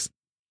 Jesus,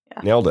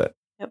 Yeah. nailed it.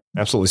 Yep.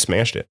 Absolutely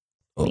smashed it.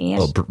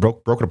 Smashed.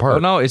 Broke it apart. Oh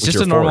no, it's with just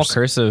your a normal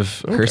force.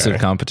 cursive Okay.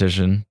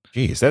 competition.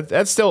 Jeez,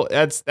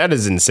 that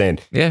is insane.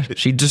 Yeah,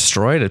 she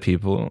destroyed it,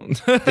 people.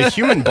 The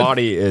human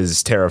body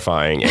is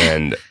terrifying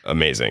and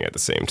amazing at the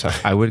same time.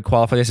 I would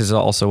qualify this as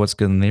also what's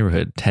good in the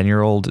neighborhood.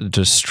 10-year-old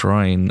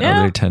destroying Yeah.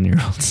 other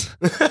 10-year-olds.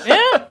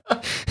 Yeah.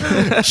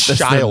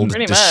 Child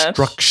Pretty much.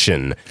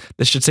 destruction.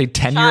 This should say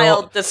 10-year-old.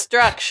 Child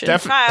destruction.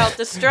 Def- Child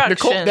destruction.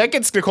 Nicole, that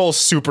gets Nicole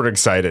super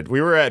excited. We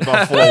were at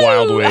Buffalo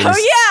Wild Wings. Oh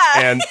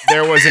yeah. And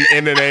there was an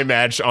MMA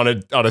match on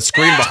a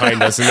screen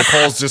behind us, and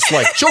Nicole's just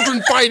like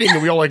children fighting,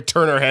 and we all like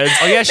turn our heads.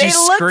 Oh yeah, she they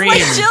look screamed.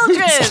 like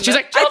children. She's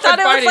like, I thought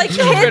it was like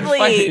children Kid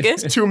fighting.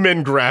 League. Two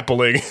men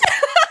grappling.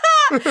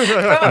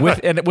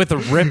 with a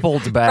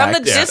rippled back.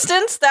 From the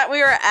distance that we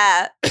were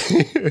at,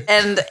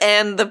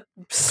 and the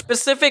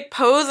specific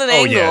pose and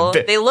Oh, yeah. angle,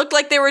 they looked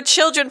like they were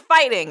children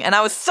fighting, and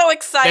I was so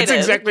excited. That's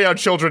exactly how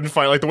children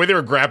fight. Like the way they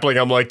were grappling,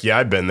 I'm like, yeah,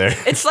 I've been there.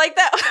 It's like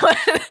that.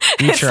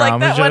 It's like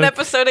that one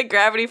episode of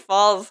Gravity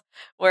Falls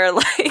where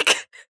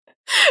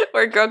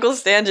where Grunkle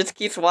Stan just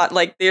keeps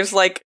there's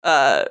like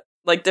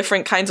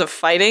different kinds of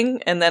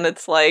fighting, and then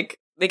it's like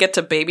they get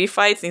to baby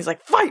fights, and he's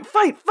like fight,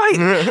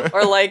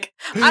 or like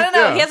I don't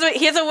know. Yeah.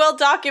 He has a well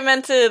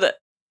documented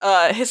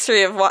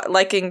history of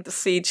liking to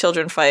see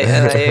children fight,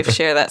 and I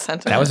share that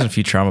sentiment. That was in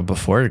Futurama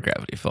before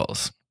Gravity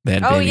Falls. They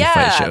had oh baby yeah,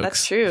 fight jokes.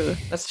 that's true.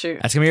 That's true.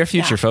 That's gonna be our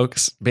future,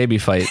 folks. Baby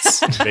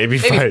fights. Baby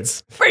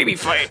fights. Baby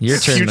fight. Your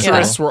turn.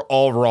 Futurists were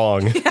all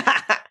wrong.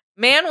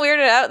 Man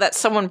weirded out that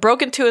someone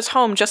broke into his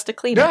home just to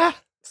clean it.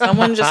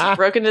 Someone just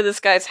broke into this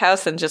guy's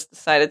house and just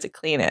decided to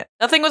clean it.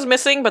 Nothing was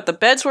missing, but the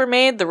beds were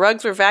made, the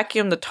rugs were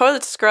vacuumed, the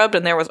toilets scrubbed,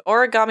 and there was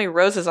origami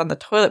roses on the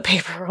toilet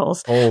paper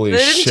rolls. Holy They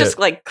didn't shit. just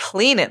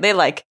clean it;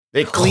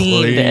 they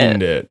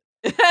cleaned it.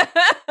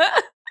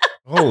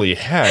 Holy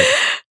heck.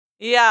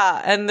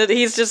 Yeah, and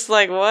he's just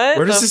like, what?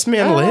 Where does the this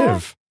man fuck?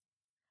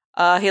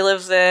 live? He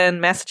lives in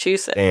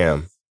Massachusetts.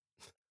 Damn.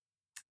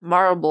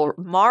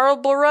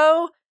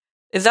 Marlboro?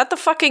 Is that the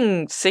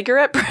fucking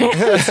cigarette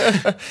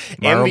brand?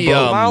 And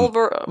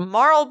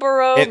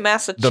Marlboro, it-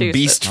 Massachusetts. the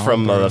beast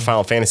from Marlboro. the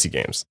Final Fantasy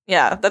games.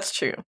 Yeah, that's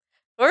true.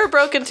 We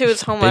broke into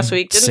his home last Big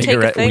week. Didn't take a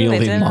cigarette thing. They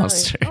wielding didn't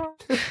monster.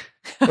 really-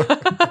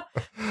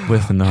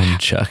 With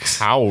nunchucks.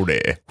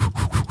 Howdy.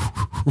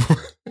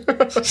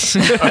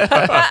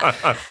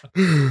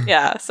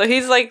 Yeah, so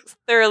he's like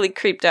thoroughly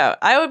creeped out.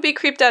 I would be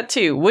creeped out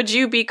too. Would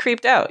you be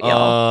creeped out,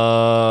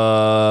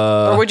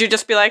 y'all? Or would you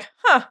just be like,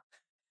 huh?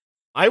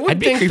 I would I'd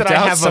be think creeped that I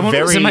out. have Someone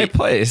a was in my very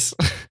place.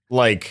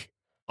 like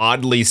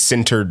oddly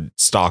centered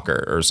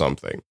stalker or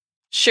something.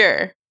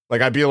 Sure.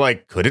 Like I'd be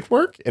like, could it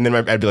work? And then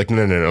I'd be like,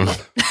 no.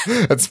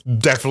 That's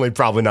definitely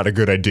probably not a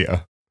good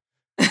idea.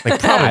 Like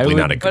probably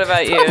not a good. What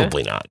about you?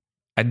 Probably not.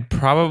 I'd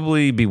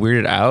probably be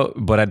weirded out,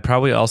 but I'd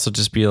probably also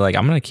just be like,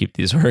 I'm gonna keep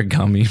these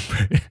origami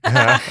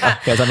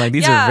because I'm like,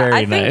 these Yeah, are very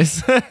I think-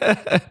 nice.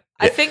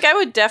 I think I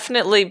would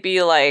definitely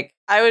be like,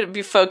 I would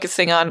be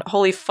focusing on,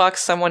 holy fuck,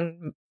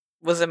 someone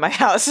was in my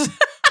house.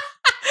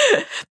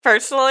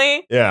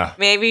 Personally, Yeah.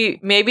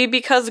 maybe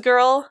because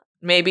girl,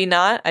 maybe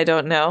not. I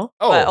don't know.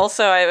 Oh. But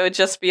also, I would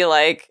just be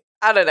like,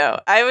 I don't know.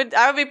 I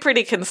would be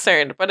pretty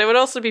concerned, but it would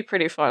also be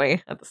pretty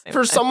funny at the same For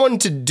time. someone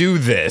to do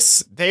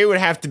this, they would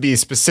have to be a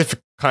specific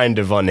kind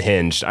of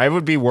unhinged. I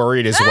would be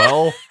worried as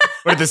well.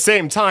 But at the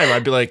same time,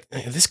 I'd be like,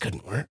 this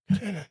couldn't work.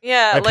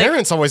 Yeah, My like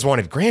parents always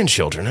wanted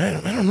grandchildren. I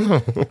don't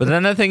know. But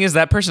then the thing is,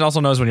 that person also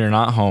knows when you're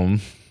not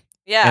home,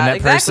 yeah, and that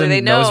exactly. person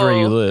They know knows where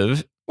you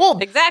live. Well,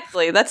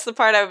 Exactly. That's the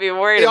part I would be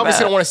worried they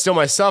obviously don't about. want to steal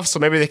my stuff, so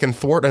maybe they can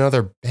thwart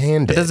another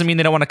bandit. That doesn't mean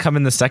they don't want to come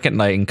in the second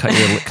night and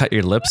cut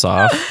your lips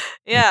off,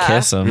 Yeah,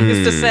 kiss them.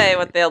 who's to say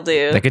what they'll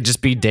do? That could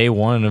just be day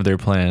one of their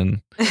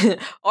plan.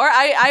 Or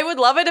I would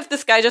love it if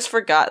this guy just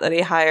forgot that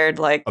he hired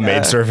like a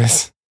maid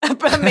service.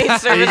 maid He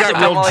service to got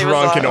come real while he was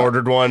drunk on. and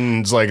ordered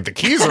one. It's like, the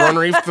keys are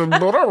unreefed,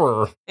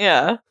 whatever.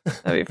 Yeah,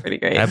 that'd be pretty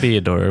great. That'd be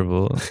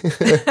adorable.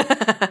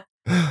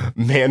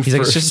 Man, He's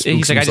like, I just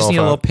need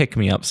a little pick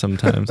me up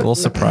sometimes, a little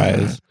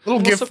surprise.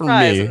 little gift from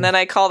surprise, me. and then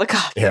I call the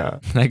cops. Yeah.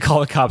 And I call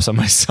the cops on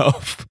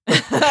myself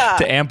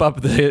to amp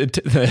up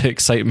the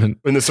excitement.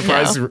 When the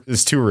surprise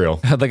is too real.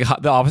 Like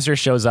the officer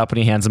shows up and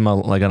he hands him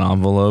an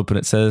envelope and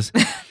it says,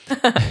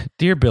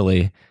 "Dear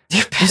Billy,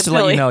 just to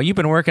let you know, you've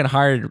been working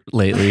hard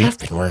lately. I've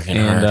been working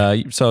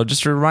hard. So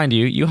just to remind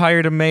you, you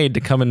hired a maid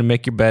to come in and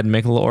make your bed and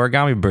make little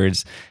origami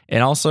birds.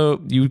 And also,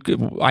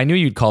 I knew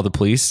you'd call the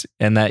police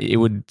and that it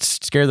would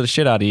scare the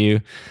shit out of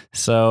you.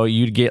 So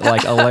you'd get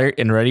like alert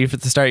and ready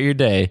to start your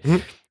day."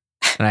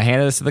 And I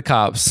handed this to the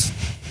cops.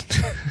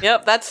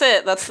 Yep, that's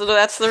it. That's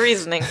the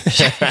reasoning.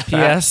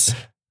 P.S.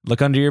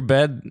 Look under your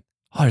bed.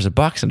 Oh, there's a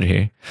box under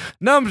here.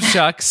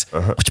 Nunchucks.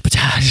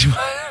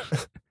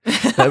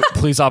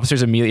 Police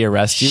officers immediately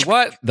arrest you.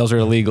 What? Those are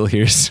illegal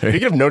here, sir.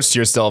 Speaking of notes to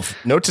yourself,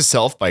 Note to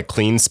Self by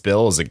Clean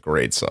Spill is a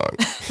great song.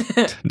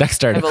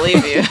 Next I article.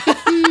 believe you.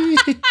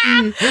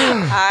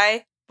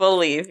 I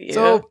believe you.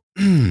 So,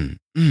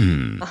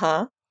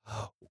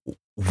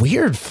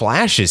 weird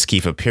flashes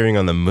keep appearing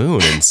on the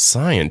moon, and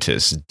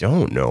scientists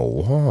don't know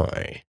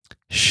why.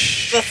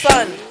 Shh. The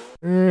sun.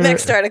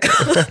 Next article.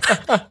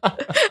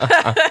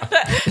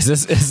 Is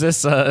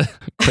this a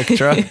quick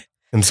draw?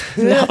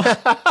 No.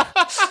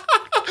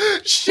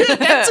 Shit,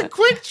 that's a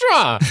quick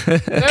draw.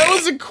 That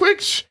was a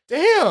quick.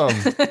 Damn.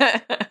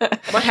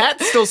 My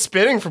hat's still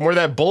spinning from where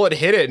that bullet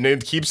hit it, and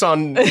it keeps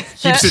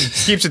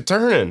it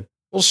turning.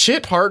 Well,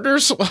 shit,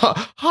 partners,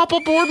 hop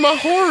aboard my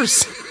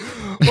horse.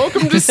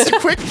 Welcome to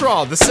Quick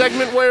Draw, the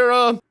segment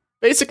where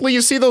basically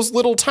you see those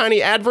little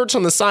tiny adverts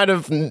on the side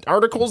of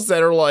articles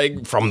that are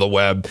like from the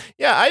web.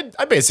 Yeah,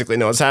 I basically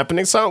know what's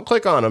happening, so I don't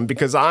click on them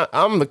because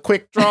I'm the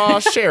Quick Draw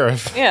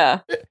sheriff. Yeah.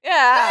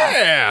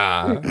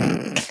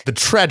 The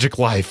tragic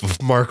life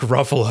of Mark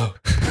Ruffalo.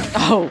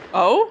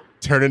 Oh?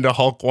 Turn into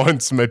Hulk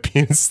once, my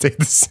penis stayed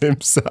the same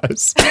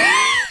size.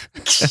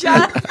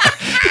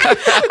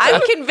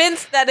 I'm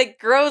convinced that it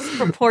grows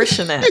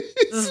proportionate.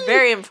 This is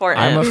very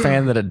important. I'm a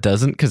fan that it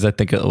doesn't because I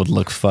think it would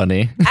look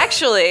funny.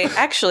 Actually,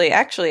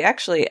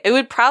 it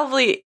would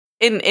probably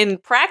in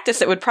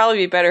practice it would probably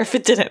be better if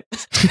it didn't.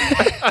 because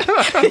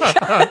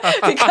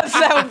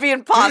that would be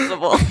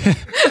impossible.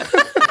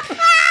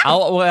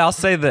 I'll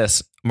say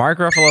this. Mark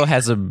Ruffalo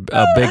has a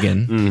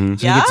biggin. Mm-hmm.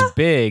 So he gets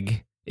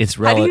big. It's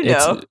relative.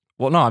 How do you know?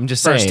 Well, no, I'm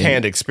just saying.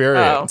 First-hand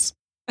experience.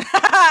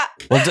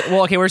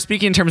 Well, okay, we're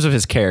speaking in terms of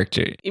his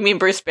character. You mean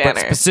Bruce Banner? But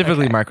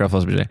specifically, Okay. Mark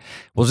Ruffalo's dick.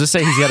 We'll just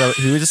say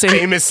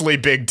Famously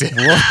big dick.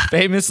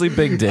 famously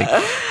big dick,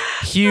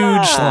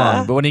 huge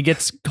schlong. But when he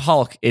gets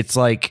Hulk, it's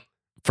like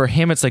for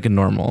him, it's like a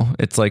normal.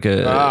 It's like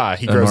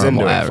he grows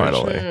into it average.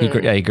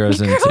 finally. He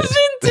grows into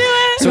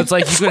it. So it's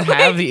like you could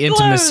have the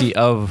intimacy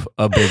of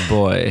a big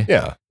boy,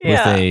 Yeah. with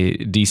a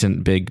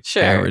decent big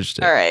average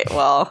dick. All right.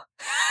 Well.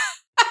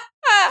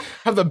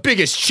 How the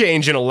biggest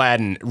change in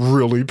Aladdin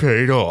really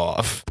paid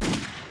off.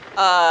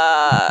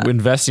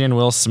 Investing in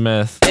Will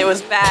Smith. It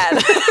was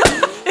bad.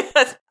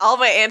 All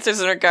my answers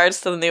in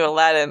regards to the new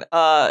Aladdin.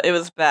 It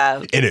was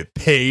bad. And it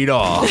paid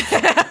off.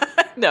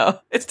 No,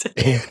 it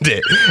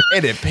didn't.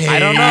 and it paid off. I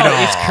don't know.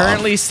 It's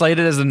currently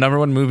slated as the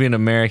 #1 movie in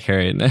America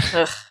right now.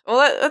 Ugh.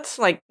 Well, that's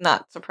like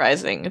not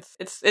surprising.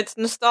 It's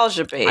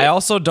nostalgia bait. I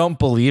also don't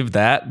believe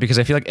that because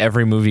I feel like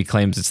every movie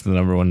claims it's the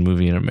 #1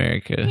 movie in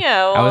America.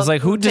 Yeah, well, I was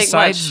like, who doesn't take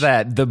decides much.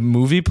 that? The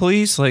movie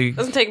police? Like,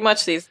 Doesn't take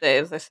much these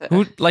days. I said.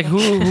 who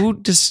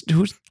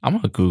I'm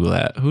gonna Google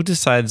that. Who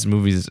decides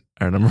movies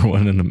are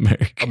 #1 in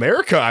America?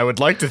 America, I would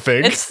like to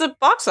think. It's the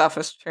box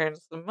office turns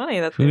the money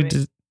that they Who make.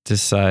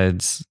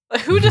 decides?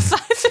 Who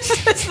decides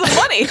it's the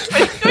money?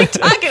 What are you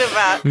talking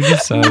about? Who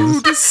decides?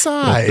 Who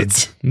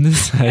decides? Who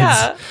decides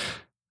Yeah.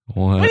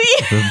 what What do you-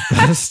 the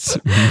best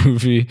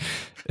movie?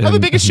 How the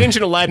in- biggest change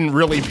in Aladdin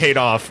really paid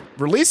off.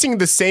 Releasing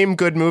the same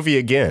good movie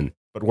again,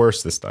 but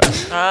worse this time.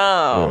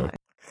 Oh,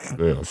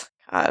 Yeah.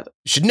 God.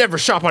 You should never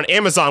shop on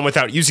Amazon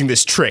without using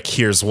this trick.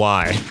 Here's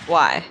why.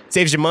 Why?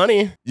 Saves you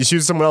money. Just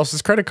use someone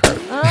else's credit card.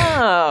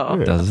 Oh,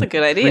 Yeah. that's a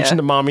good idea. Reach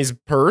into mommy's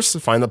purse,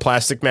 find the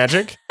plastic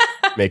magic,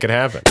 make it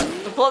happen.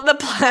 The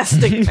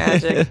plastic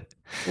magic.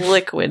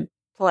 Liquid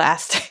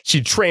plastic.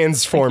 She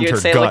transformed You would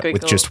her say gut liquid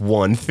with gold. just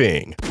one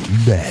thing.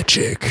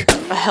 Magic.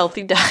 A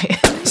healthy diet.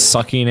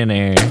 Sucking in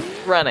air,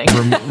 Running.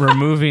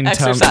 removing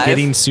tummy, Exercise.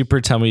 getting super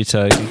tummy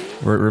tug,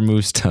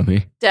 removes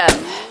tummy. Death.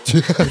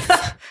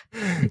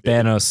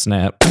 Thanos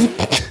snap.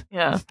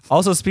 Yeah.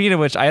 Also, speaking of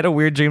which, I had a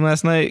weird dream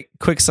last night.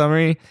 Quick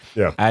summary.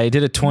 Yeah. I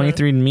did a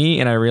 23andMe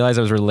and I realized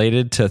I was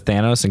related to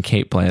Thanos and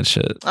Kate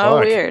Blanchett. Oh,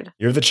 Fuck. weird.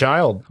 You're the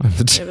child. You're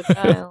the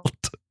child.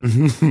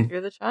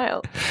 You're the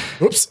child.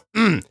 Oops.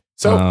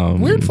 So, Um,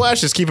 weird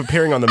flashes keep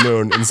appearing on the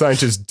moon, and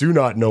scientists do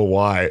not know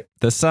why.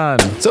 The sun.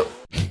 So,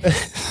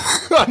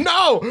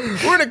 no,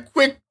 we're in a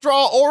quick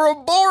draw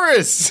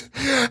Ouroboros.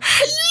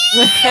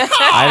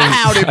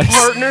 Howdy,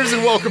 partners,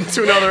 and welcome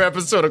to another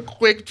episode of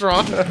Quick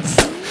Draw.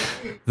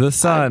 The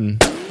sun.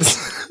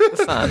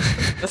 The sun.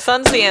 The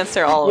sun's the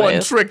answer always.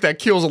 One trick that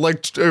kills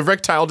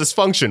erectile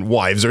dysfunction.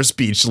 Wives are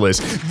speechless.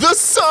 The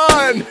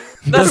sun!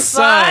 The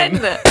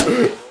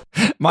sun!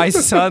 My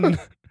son.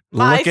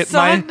 My Look at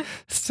son. my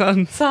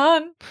son.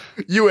 Sun.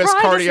 U.S.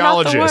 Pride is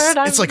not the cardiologist. word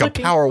I'm It's like a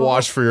looking power for.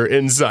 wash for your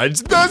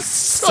insides. The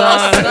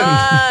sun!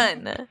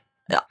 Sun.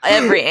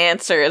 Every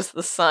answer is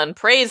the sun.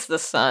 Praise the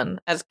sun,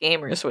 as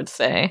gamers would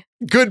say.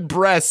 Good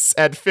breasts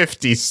at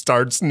 50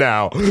 starts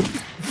now.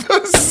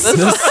 The sun.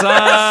 The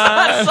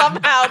sun.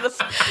 Somehow,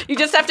 you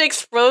just have to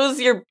expose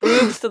your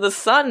boobs to the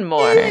sun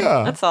more.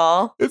 Yeah. That's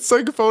all. It's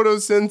like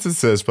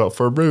photosynthesis, but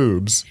for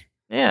boobs.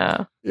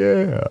 Yeah.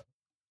 Yeah.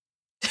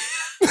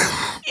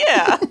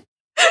 Yeah.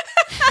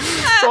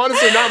 So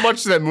honestly, not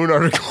much to that Moon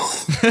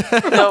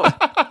article. No.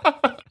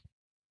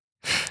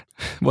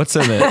 What's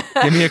in it?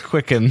 Give me a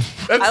quicken.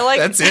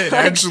 That's it,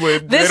 actually.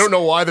 They this- don't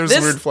know why there's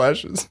this- weird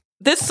flashes.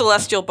 This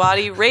celestial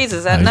body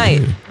raises at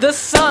night. The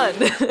sun.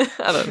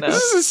 I don't know.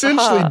 This is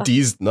essentially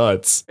D's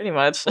nuts. Pretty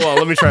much. Well,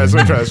 let me try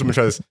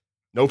this.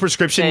 No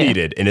prescription Okay.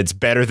 needed, and it's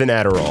better than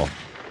Adderall.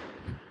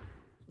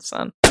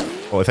 Sun. Oh, I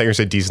thought you were going to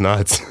say D's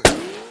nuts.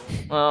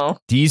 Well,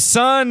 The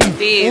sun.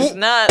 these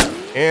nuts.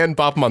 And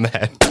bop him on the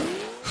head.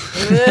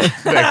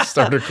 Next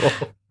article.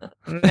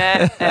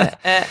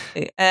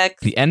 X.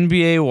 The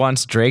NBA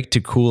wants Drake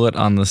to cool it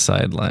on the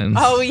sidelines.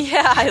 Oh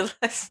yeah,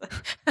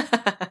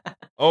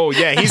 Oh,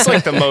 yeah, he's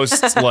like the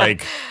most,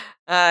 like,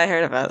 I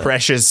heard about that.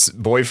 precious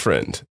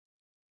boyfriend.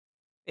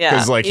 Yeah,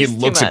 Because, like, he he's too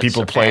looks at much,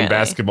 people playing apparently.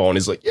 basketball and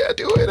he's like, yeah,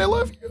 do it. I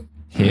love you.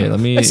 Here, let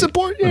me I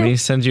support you. let me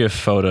send you a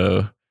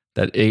photo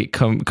that it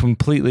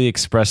completely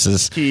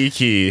expresses.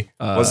 Kiki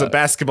was a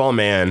basketball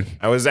man.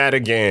 I was at a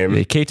game.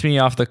 They kicked me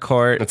off the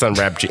court. It's on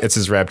It's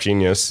his Rap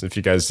Genius. If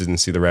you guys didn't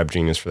see the Rap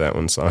Genius for that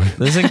one song.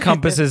 This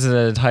encompasses an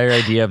entire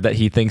idea of that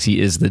he thinks he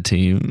is the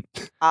team.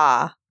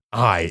 Ah,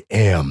 I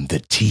am the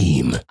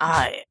team.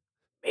 I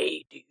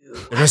made you.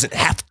 There doesn't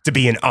have to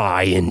be an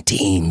I in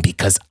team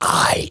because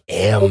I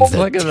am the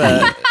Look at team.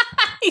 that.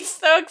 He's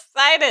so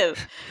excited.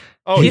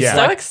 Oh, He's yeah.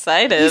 so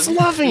excited. He's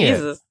loving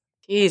it.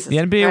 Jesus. The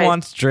NBA Christ.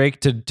 wants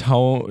Drake to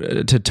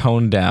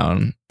tone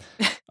down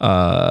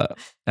and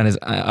his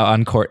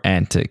on-court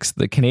antics.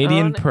 The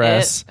Canadian Tone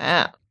press it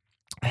out.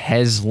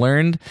 has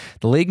learned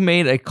the league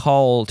made a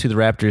call to the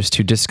Raptors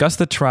to discuss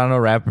the Toronto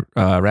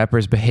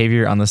Raptors'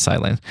 behavior on the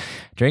sidelines.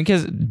 Drake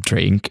has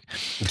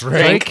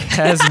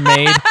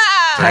made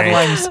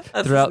headlines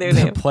That's throughout his the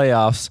new name.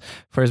 playoffs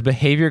for his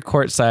behavior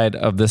courtside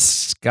of the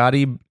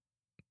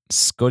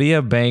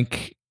Scotia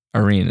Bank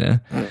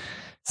Arena,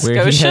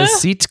 where he Scotia?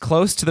 has seats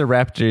close to the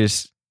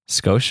Raptors.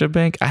 Scotia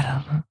Bank? I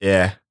don't know.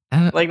 Yeah.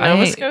 Like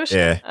Nova Scotia?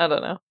 Yeah. I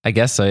don't know. I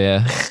guess so,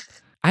 yeah.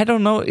 I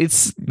don't know.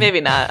 It's Maybe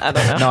not. I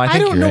don't know. no, I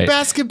think you're right.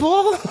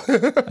 basketball.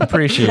 I'm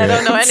pretty sure. I you're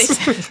don't know right.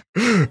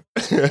 anything.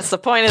 That's the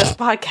point of this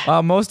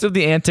podcast. Most of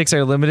the antics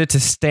are limited to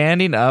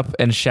standing up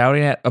and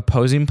shouting at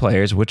opposing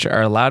players, which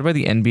are allowed by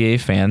the NBA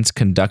fans'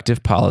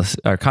 conduct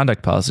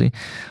policy,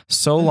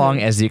 so long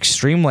as the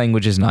extreme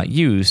language is not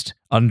used.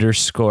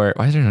 Underscore.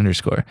 Why is there an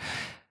underscore?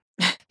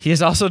 He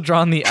has also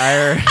drawn the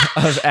ire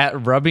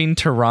at rubbing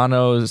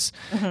Toronto's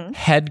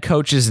head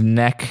coach's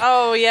neck.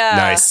 Oh yeah.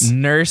 Nice.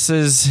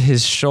 Nurses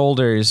his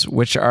shoulders,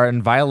 which are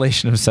in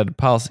violation of said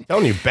policy.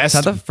 Telling you, It's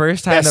not the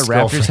first time the best Raptors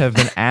girlfriend. have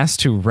been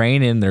asked to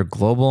rein in their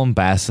global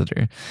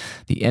ambassador.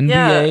 The NBA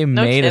Yeah,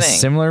 no made a kidding.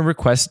 similar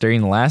request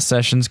during last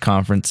session's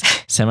conference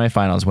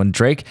semifinals when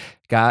Drake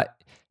got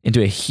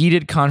into a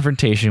heated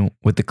confrontation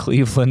with the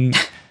Cleveland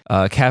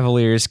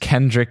Cavaliers'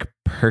 Kendrick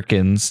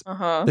Perkins.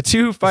 Uh-huh. The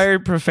two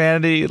fired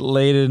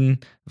profanity-laden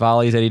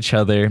volleys at each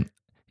other,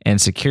 and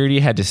security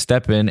had to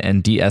step in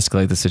and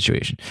de-escalate the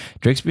situation.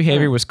 Drake's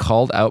behavior was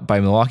called out by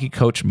Milwaukee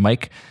coach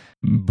Mike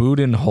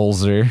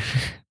Budenholzer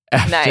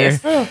after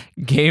Nice.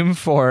 Game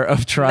 4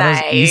 of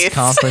Toronto's Nice. East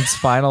Conference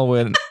final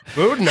win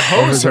Booden over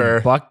hose the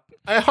her.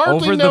 I over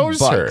hardly the knows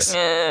her. Bucks.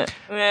 Yeah.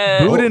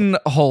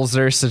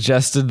 Budenholzer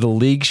suggested the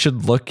league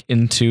should look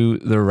into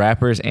the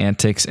rapper's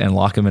antics and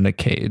lock him in a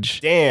cage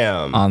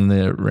Damn. on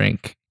the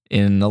rink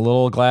in a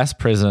little glass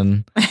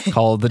prison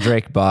called the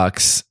Drake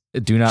Box.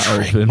 Do not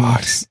Drake open.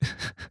 Box.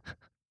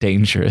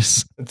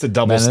 Dangerous. It's a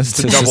double. Menace It's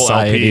a to double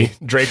society.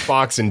 LP. Drake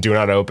Box and Do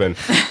Not Open.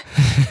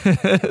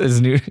 His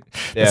new.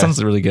 Yeah. That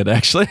sounds really good,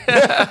 actually.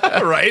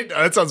 Right?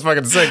 That sounds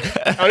fucking sick.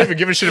 I don't even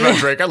give a shit about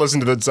Drake. I listen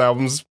to those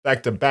albums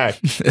back to back.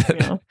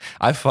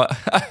 I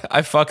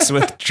fucks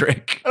with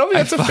Drake. I don't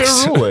think that's a fucks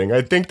fair with- ruling.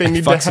 I think they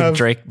need to Fucks have with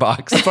Drake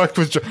Box. I fucked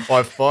with. Oh,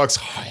 I fucks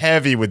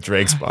heavy with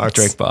Drake's box.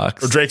 Drake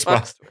Box. Or Drake's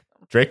box.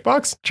 Drake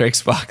box.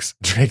 Drake's Box.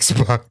 Drake's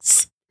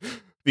box.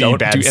 The Don't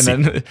bad do, and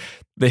sequel. then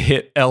the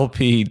hit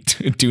LP.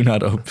 Do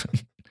not open.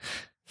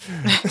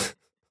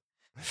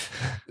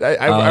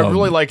 I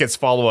really like its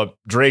follow up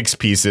Drake's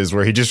pieces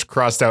where he just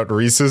crossed out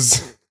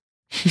Reese's.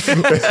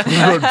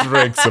 Wrote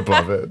Drake's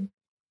above it.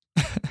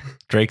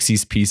 Drake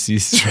sees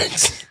PCs.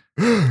 Drake's.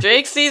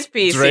 Drake sees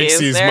PCs. Drake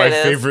sees there my it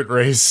is. favorite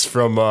race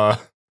from Lord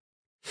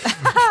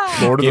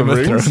of Game the of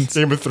Rings. Thrones.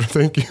 Game of Thrones.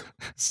 Thank you.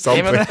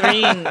 Game of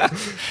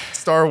Thrones.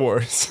 Star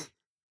Wars.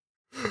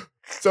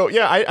 So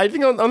yeah, I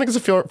think it's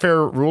a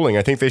fair ruling.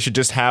 I think they should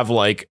just have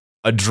like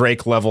a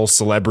Drake level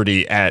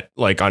celebrity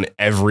on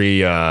every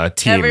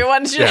team.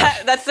 Everyone should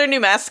that's their new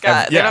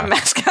mascot. They're not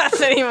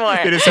mascots anymore.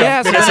 They just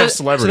have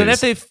celebrities.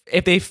 So then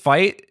if they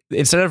fight,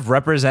 instead of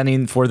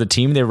representing for the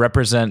team, they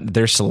represent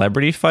their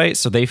celebrity fight.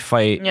 So they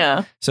fight.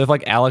 Yeah. So if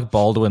like Alec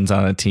Baldwin's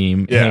on a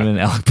team, him and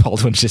Alec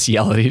Baldwin just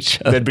yell at each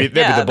other. They'd be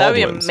the Baldwins. That'd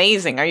be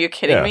amazing. Are you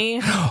kidding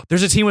me?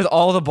 There's a team with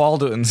all the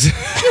Baldwins.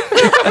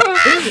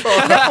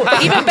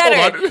 Even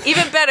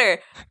better.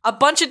 A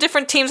bunch of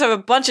different teams have a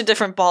bunch of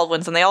different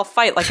Baldwins, and they all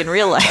fight like in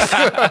real life.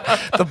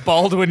 The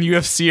Baldwin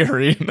UFC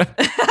arena.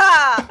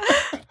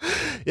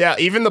 Yeah,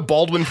 even the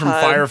Baldwin from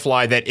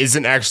Firefly that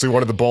isn't actually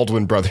one of the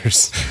Baldwin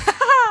brothers.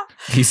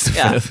 He's the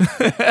fifth.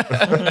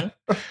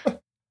 Mm-hmm.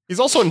 He's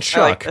also in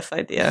Chuck. I like this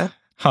idea.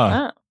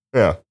 Huh.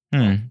 Yeah.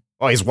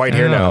 Oh, he's white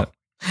hair now.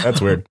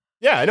 That's weird.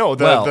 Yeah, I know.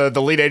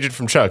 The lead agent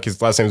from Chuck,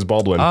 his last name is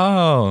Baldwin.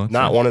 Oh.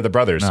 Not one of the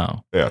brothers.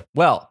 No. Yeah.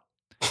 Well,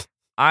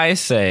 I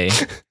say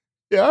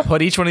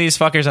put each one of these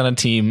fuckers on a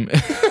team.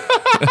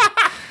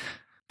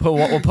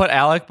 We'll put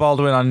Alec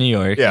Baldwin on New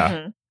York. Yeah.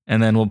 Mm-hmm.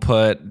 And then we'll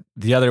put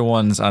the other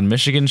ones on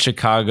Michigan,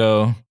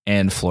 Chicago,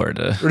 and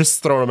Florida. We're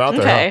just throwing them out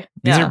there. Okay. Huh?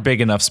 These are big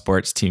enough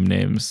sports team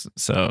names.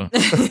 So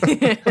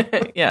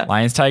Yeah.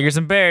 Lions, Tigers,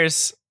 and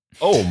Bears.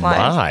 Oh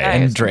my.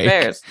 And Drake.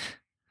 Bears.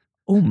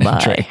 Oh And my.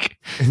 Drake.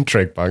 And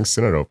Drake Bunks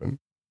in it open.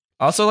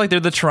 Also, like, they're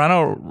the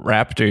Toronto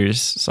Raptors.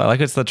 So I like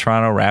it's the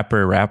Toronto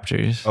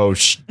Raptors. Oh,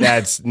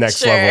 that's next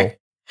Sure. level.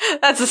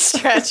 That's a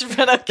stretch,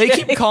 but okay.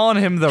 They keep calling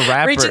him the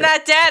rapper. Reaching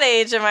that dad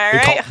age, am I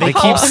They right?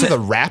 call him the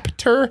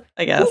Raptor?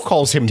 I guess. Who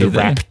calls him the Do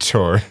they?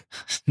 Raptor?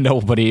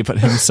 Nobody but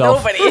himself.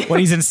 Nobody. When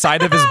he's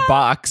inside of his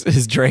box,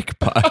 his Drake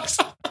box.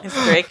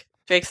 It's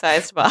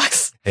Drake-sized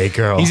box. Hey,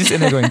 girl. He's just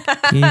in there going,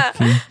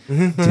 Kiki,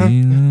 do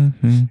you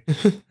love me?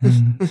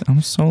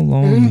 I'm so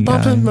lonely,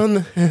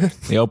 guys.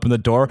 They open the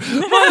door.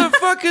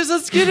 Motherfuckers,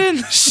 let's get in.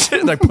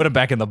 Shit, like, put him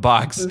back in the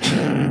box.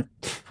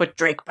 Put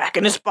Drake back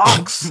in his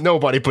box.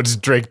 Nobody puts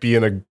Drake B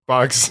in a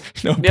box.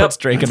 No, puts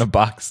Drake in a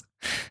box.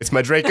 It's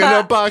my Drake in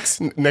a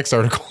box. Next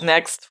article.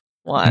 Next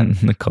one.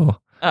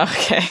 Nicole.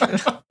 Okay.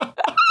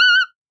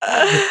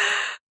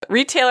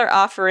 Retailer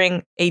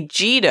offering a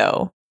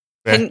Jito.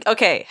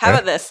 How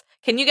about this?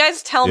 Can you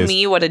guys tell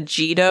me what a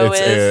Jito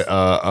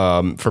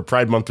is? For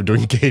Pride Month, we're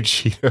doing gay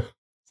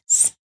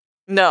Cheetos.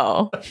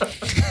 No.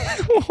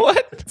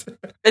 What?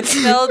 It's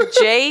spelled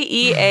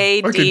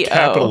Jeado. Fucking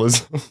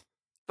capitalism.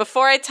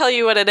 Before I tell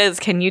you what it is,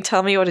 can you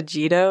tell me what a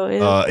Jito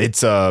is?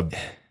 It's a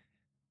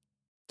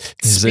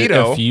Is it a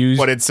Speedo, fused-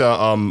 but it's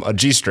a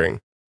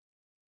G-string.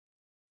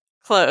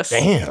 Close.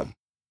 Damn.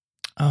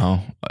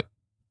 Oh.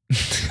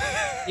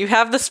 You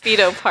have the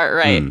Speedo part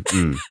right.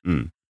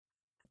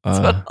 That's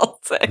what I'll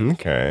say.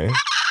 Okay.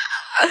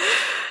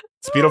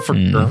 Speedo for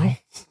Mm. girl.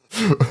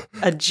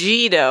 A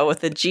Jito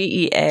with a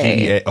GEA.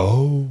 G-E-A.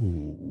 Oh.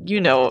 You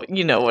know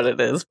what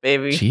it is,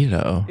 baby.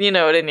 Cheeto. You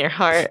know it in your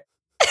heart.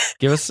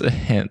 Give us a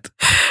hint.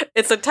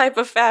 It's a type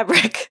of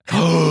fabric.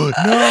 No.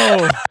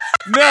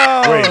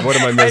 No. Wait, what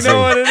am I missing? I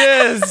know what it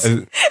is.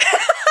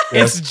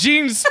 Yes. It's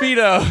Jean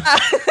Speedo.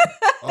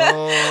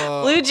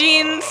 Blue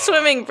jean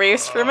swimming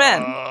briefs for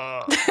men.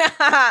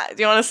 Do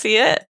you want to see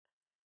it?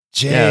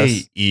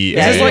 J-E-A.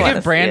 Yeah, This is you like wanna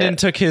if see Brandon it.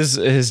 took his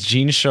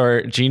jean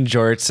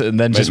jorts and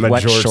then just My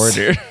went jorts.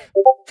 shorter.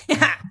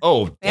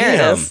 Oh, There it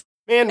damn. is.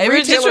 Man, It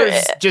was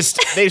retailers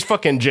they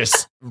fucking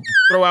just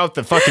throw out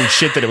the fucking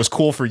shit that it was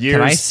cool for years.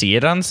 Can I see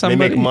it on They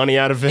somebody? make money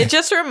out of it. It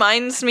just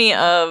reminds me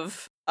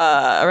of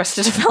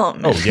Arrested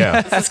Development. Oh,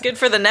 yeah. This is good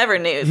for the Never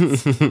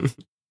Nudes.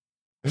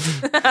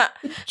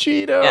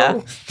 Cheeto. Yeah.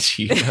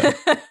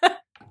 Cheeto.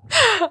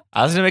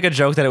 I was gonna make a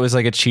joke that it was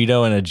like a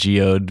Cheeto and a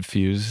Geode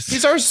fused.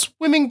 These are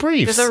swimming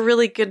briefs. There's a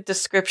really good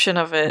description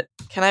of it.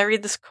 Can I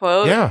read this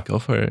quote? Yeah. Go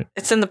for it.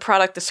 It's in the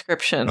product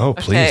description. Oh,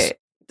 please. Okay.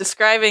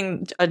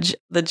 Describing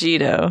the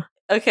Jito.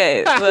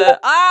 Okay.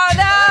 Oh,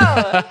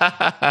 no!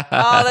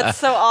 Oh, that's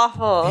so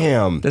awful.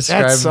 Damn.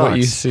 Describe that what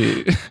you sucks.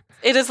 see.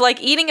 It is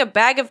like eating a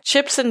bag of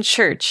chips in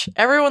church.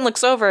 Everyone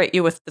looks over at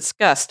you with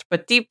disgust,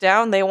 but deep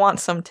down, they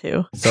want some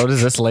too. So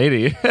does this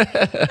lady.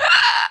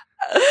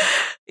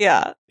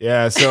 Yeah.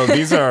 Yeah, so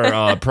these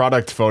are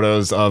product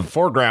photos of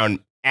foreground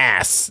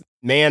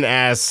man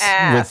ass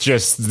with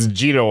just the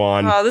Jito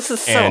on. Oh, this is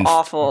so And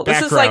awful.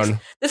 background,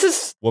 This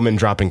is woman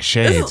dropping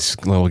shades.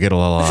 We'll get a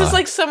little. this is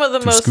like some of the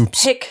two most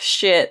scoops. hick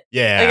shit.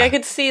 Yeah. Like I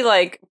could see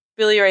like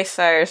Billy Ray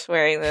Cyrus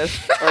wearing this,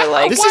 or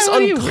like this Why is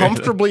would you wear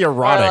uncomfortably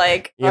erotic. or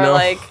like you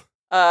know?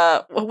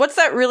 what's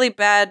that really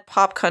bad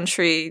pop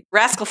country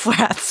Rascal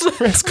Flats?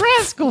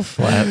 Rascal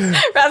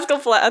Flat. Rascal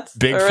Flats.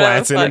 Big or whatever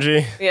flats the fuck.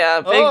 energy.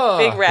 Yeah, Oh.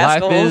 big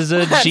rascal. Life is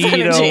a Flats energy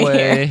Cheeto here.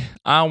 way.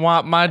 I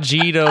want my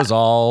Cheetos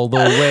all the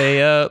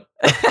way up.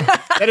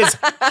 That is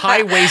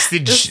high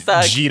waisted This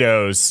sucks.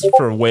 Jitos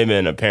for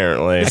women,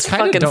 apparently. This I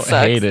kind fucking of don't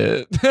sucks. hate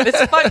it.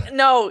 It's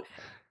no.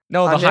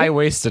 No, the On who? high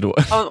waisted one.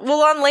 Oh,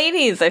 well, on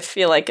ladies, I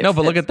feel like it No,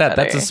 but look fits at that.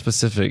 That's a better.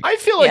 specific. I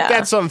feel like Yeah.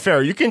 that's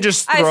unfair. You can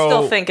just I throw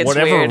still think it's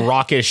whatever weird.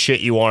 raucous shit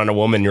you want on a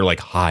woman. You're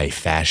like high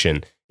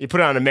fashion. You put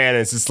it on a man,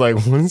 and it's just like,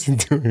 what is he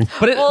doing?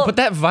 But Well- but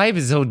that vibe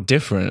is so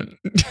different.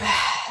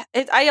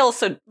 I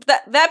also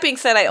that being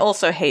said, I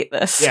also hate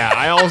this. Yeah,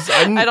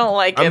 I don't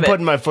like it. I'm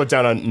putting my foot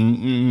down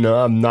on. No,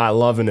 I'm not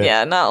loving it.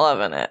 Yeah, not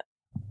loving it.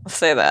 I'll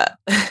say that.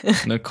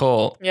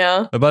 Nicole.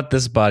 Yeah. What about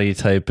this body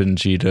type in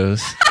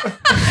Cheetos?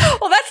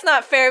 Well, that's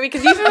not fair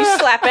because you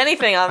slap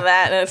anything on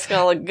that and it's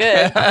gonna look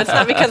good. It's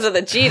not because of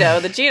the Cheeto.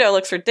 The Cheeto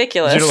looks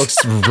ridiculous. It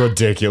looks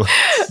ridiculous.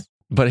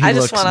 But he I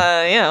just want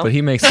to, But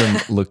he makes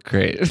them look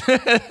great.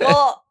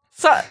 Well,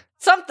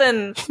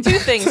 two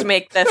things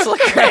make this look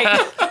great.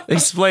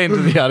 Explain to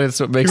the audience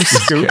what makes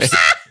this great.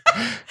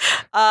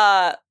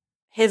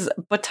 His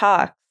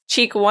buttocks,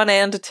 cheek 1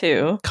 and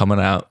 2, Coming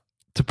out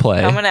to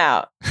play. coming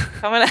out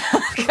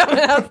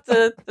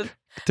to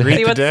Greet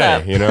see the what's day,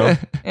 up. you know?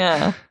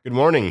 Yeah, Good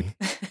morning,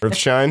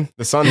 Earthshine.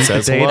 The sun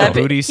says Day hello. the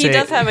booty he say,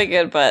 does have a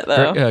good butt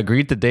though.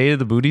 greet the day of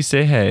the booty,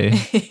 say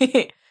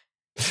hey.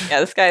 Yeah,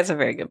 this guy has a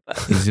very good butt.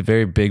 He's a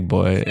very big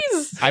boy.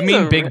 I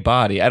mean big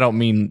body. I don't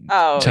mean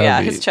Oh chubby.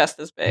 yeah, his chest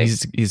is big.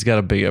 He's got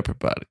a big upper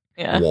body.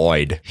 Yeah,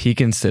 Wide. He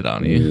can sit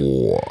on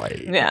you.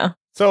 Wide. yeah,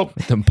 So,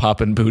 With them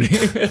popping booty.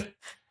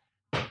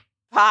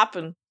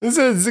 popping. this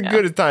is as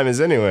good a time as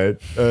any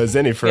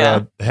for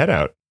Yeah. head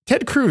out.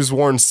 Ted Cruz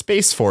warns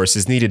Space Force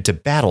is needed to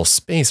battle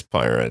space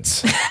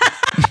pirates.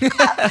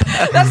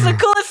 That's the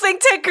coolest thing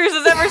Ted Cruz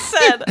has ever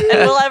said and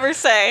will ever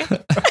say.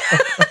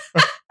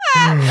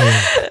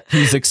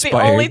 He's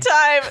expired.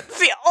 It's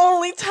the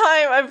only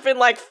time I've been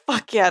like,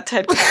 fuck yeah,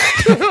 Ted Cruz.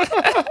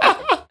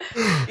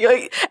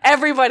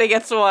 Everybody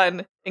gets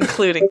one,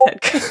 including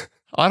Ted Cruz.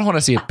 I don't want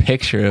to see a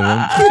picture of him.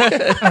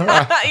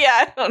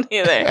 Yeah, I don't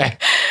either.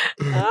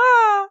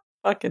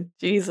 Fucking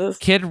Jesus.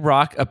 Kid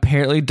Rock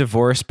apparently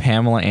divorced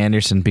Pamela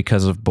Anderson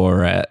because of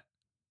Borat.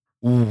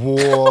 What?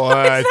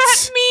 What does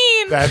that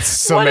mean?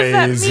 That's What does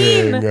that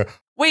amazing. mean?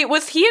 Wait,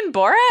 was he in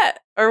Borat?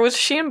 Or was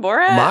she in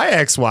Borat? My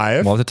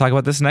ex-wife. We'll have to talk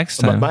about this next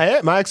time. My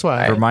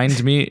ex-wife.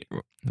 Remind me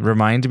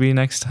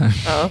next time.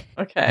 Oh,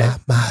 okay.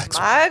 My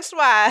ex-wife. My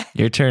ex-wife.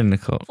 Your turn,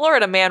 Nicole.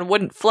 Florida man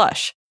wouldn't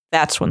flush.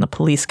 That's when the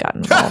police got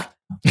involved.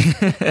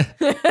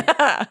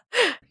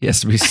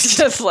 Yes, we.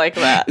 Just like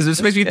that.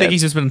 This makes me think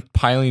he's just been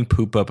piling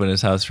poop up in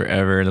his house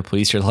forever, and the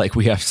police are like,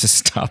 "We have to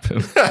stop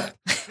him.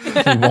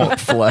 He won't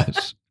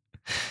flush."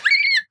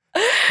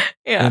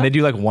 Yeah. And they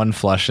do like one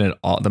flush, and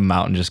the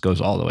mountain just goes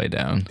all the way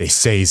down. They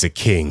say he's a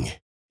king.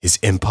 His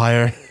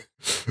empire.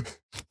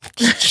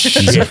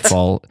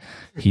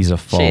 He's a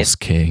false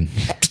king,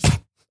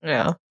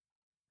 Yeah.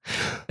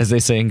 as they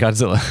say in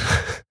Godzilla.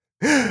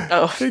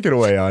 Oh. Take it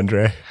away,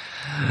 Andre.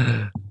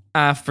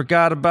 I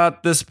forgot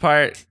about this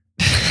part.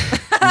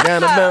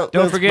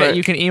 Don't forget,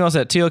 you can email us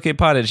at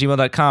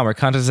tlkpod@gmail.com or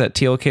contact us at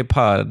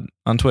tlkpod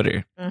on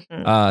Twitter.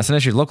 Mm-hmm. Send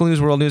us your local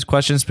news, world news,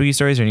 questions, spooky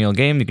stories, or Neil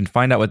game. You can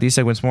find out what these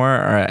segments more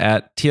are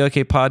at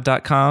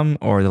tlkpod.com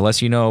or the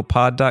less you know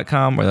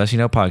pod.com or the less you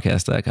know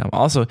podcast.com.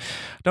 Also,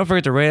 don't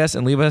forget to rate us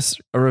and leave us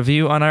a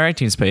review on our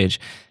iTunes page.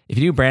 If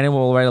you do, Brandon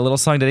will write a little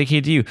song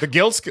dedicated to you. The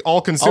guilt's all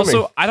consuming.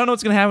 Also, I don't know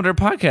what's going to happen to our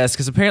podcast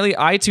because apparently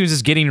iTunes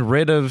is getting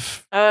rid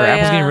of,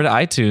 Apple's getting rid of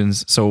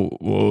iTunes. So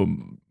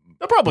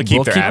they'll probably keep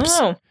we'll their keep- apps.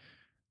 Oh.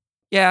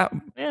 yeah,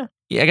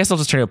 I guess I'll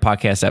just turn to a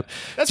podcast app.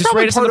 That's Just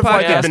probably rate us on part the of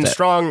why they've podcast been app.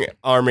 strong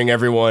arming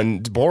everyone.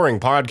 Boring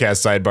podcast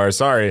sidebar.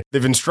 Sorry,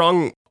 they've been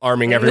strong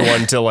arming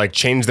everyone to like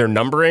change their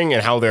numbering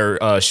and how their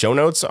show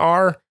notes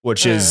are,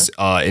 which is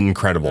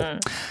incredible.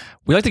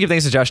 We like to give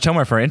thanks to Josh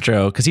Tomar for our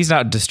intro because he's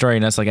not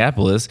destroying us like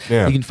Apple is.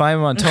 Yeah. You can find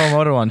him on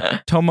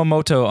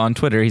Tomamoto on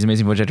Twitter. He's an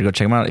amazing voice actor. Go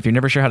check him out. If you're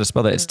never sure how to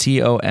spell that, it's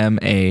Tomamoto.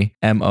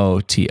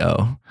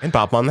 And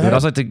bop on the We'd head.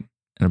 also like to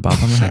and a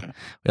bop on the head.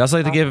 We'd also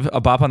like to give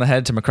a bop on the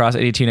head to Macross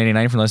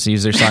 8299 for letting us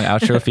use their song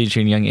outro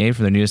featuring Young Abe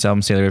from their newest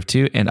album Sailor Rift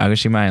 2 and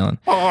Agashima Island.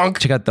 Bonk.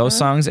 Check out those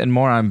songs and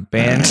more on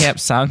Bandcamp,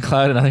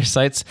 SoundCloud, and other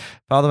sites.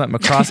 Follow them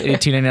at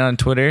Macross8299 on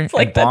Twitter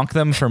like and bonk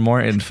them for more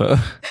info.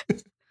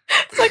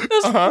 It's like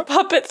those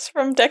puppets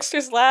from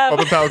Dexter's Lab.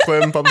 Bubba Pal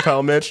Clem, Bubba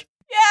Pal Mitch.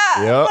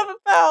 Yeah, Yep. Puppet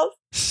Pals.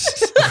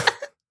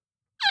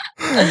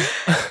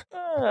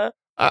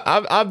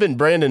 I've been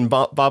Brandon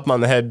Bop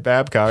on the head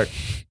Babcock.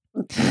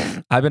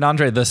 I've been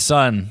Andre the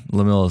Sun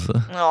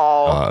Lamilza.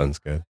 Oh, That's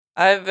good.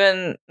 I've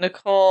been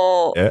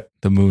Nicole Yeah.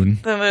 The moon.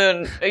 the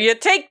Moon. You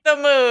take the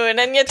moon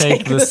and you take,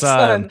 Take the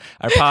sun.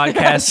 Our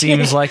podcast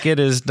seems like it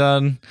is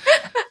done.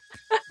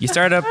 You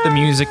start up the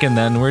music and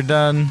then we're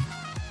done.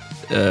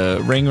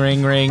 Ring,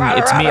 ring, ring.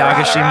 It's me,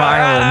 Agashima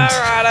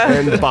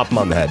Island. And bop him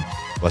on the head.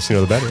 Less you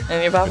know, the better.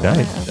 And you're Good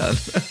night. Done.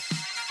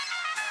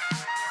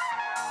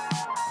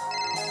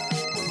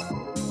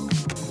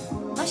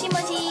 もしも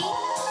し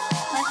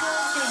マク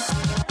ロス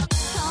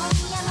今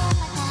夜も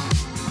ま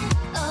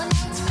た同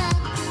じマッ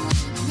ク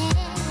ね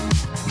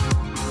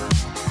お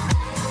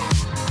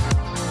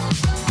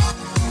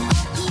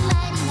決ま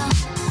りの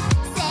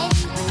セリ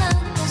フ残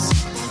し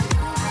てグ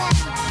ッバイ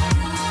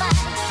グッバイ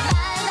バ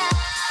イバ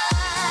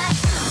イ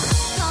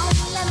今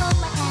夜も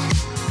また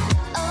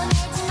同じ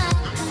マッ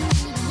ク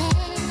ね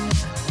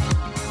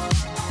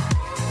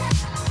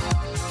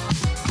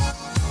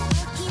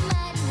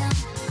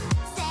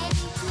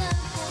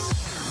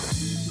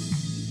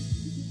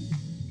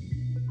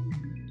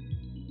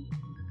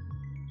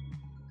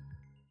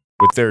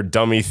with their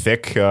dummy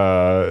thick losing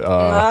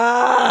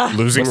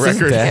What's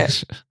his record.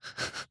 dad-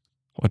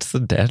 What's the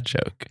dad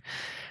joke?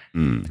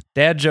 Hmm.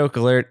 Dad joke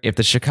alert. If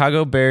the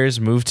Chicago Bears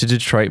moved to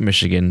Detroit,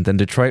 Michigan, then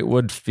Detroit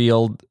would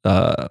field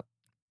the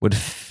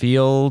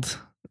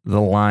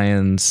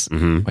Lions.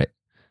 Mhm. Wait.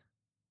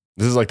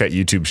 This is like that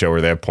YouTube show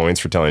where they have points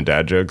for telling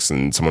dad jokes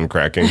and someone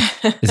cracking.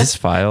 Is this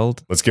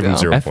filed? Let's give them No.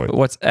 0 points.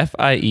 What's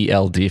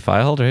FIELD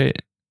filed,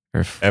 right?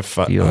 Or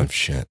Oh,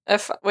 shit.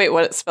 Wait,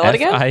 what? Spell it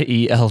again?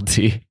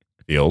 FIELD.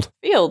 Field.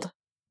 Field.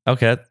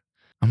 Okay.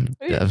 I'm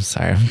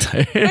sorry. I'm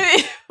tired.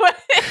 Wait, what?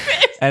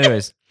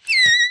 Anyways,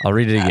 I'll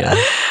read it again.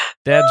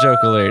 Dad joke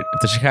alert.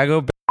 If the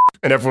Chicago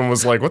And everyone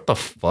was like, what the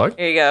fuck?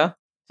 Here you go.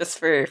 Just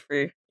for you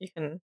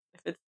can,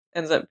 if it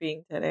ends up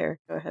being dead air,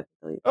 go ahead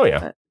and delete. Oh, yeah.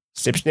 that.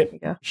 Snip, There snip, you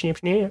go. snip,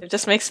 snip. It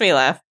just makes me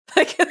laugh.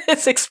 Like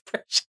this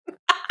expression.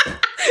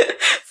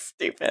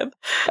 Stupid.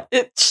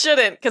 It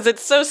shouldn't, because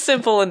it's so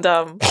simple and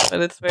dumb,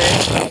 but it's very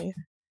funny.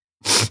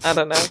 I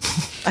don't know.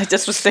 I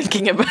just was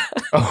thinking about.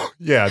 Oh,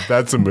 yeah,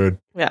 that's a mood.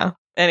 Yeah.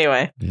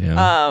 Anyway.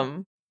 Yeah.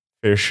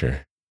 For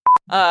sure.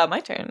 My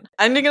turn.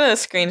 I'm gonna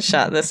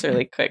screenshot this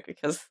really quick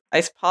because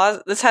I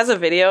paused. This has a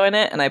video in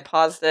it, and I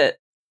paused it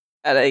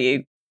at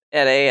a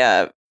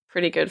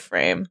pretty good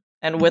frame.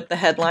 And with the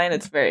headline,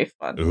 it's very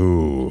fun.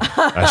 Ooh,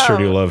 I sure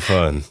do love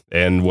fun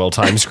and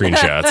well-timed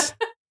screenshots.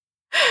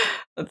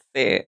 Let's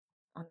see.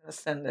 I'm gonna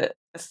send it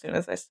as soon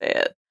as I say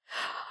it.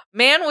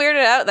 Man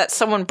weirded out that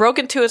someone broke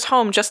into his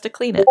home just to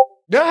clean it.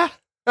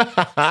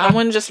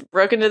 Someone just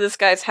broke into this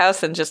guy's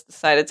house and just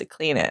decided to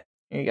clean it.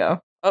 Here you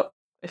go. Oh,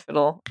 if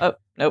it'll. Oh,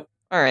 nope.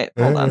 All right,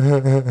 hold on.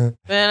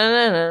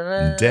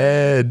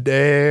 Dead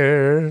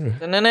air.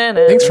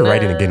 Thanks for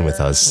writing again with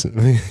us.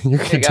 Your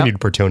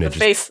continued patronage.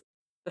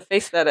 The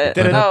face that it.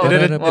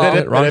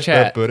 Wrong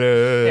chat.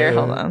 Here,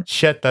 hold on.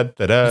 Shut that.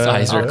 His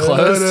eyes are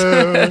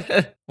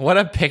closed. What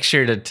a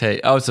picture to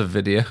take. Oh, it's a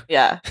video.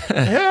 Yeah.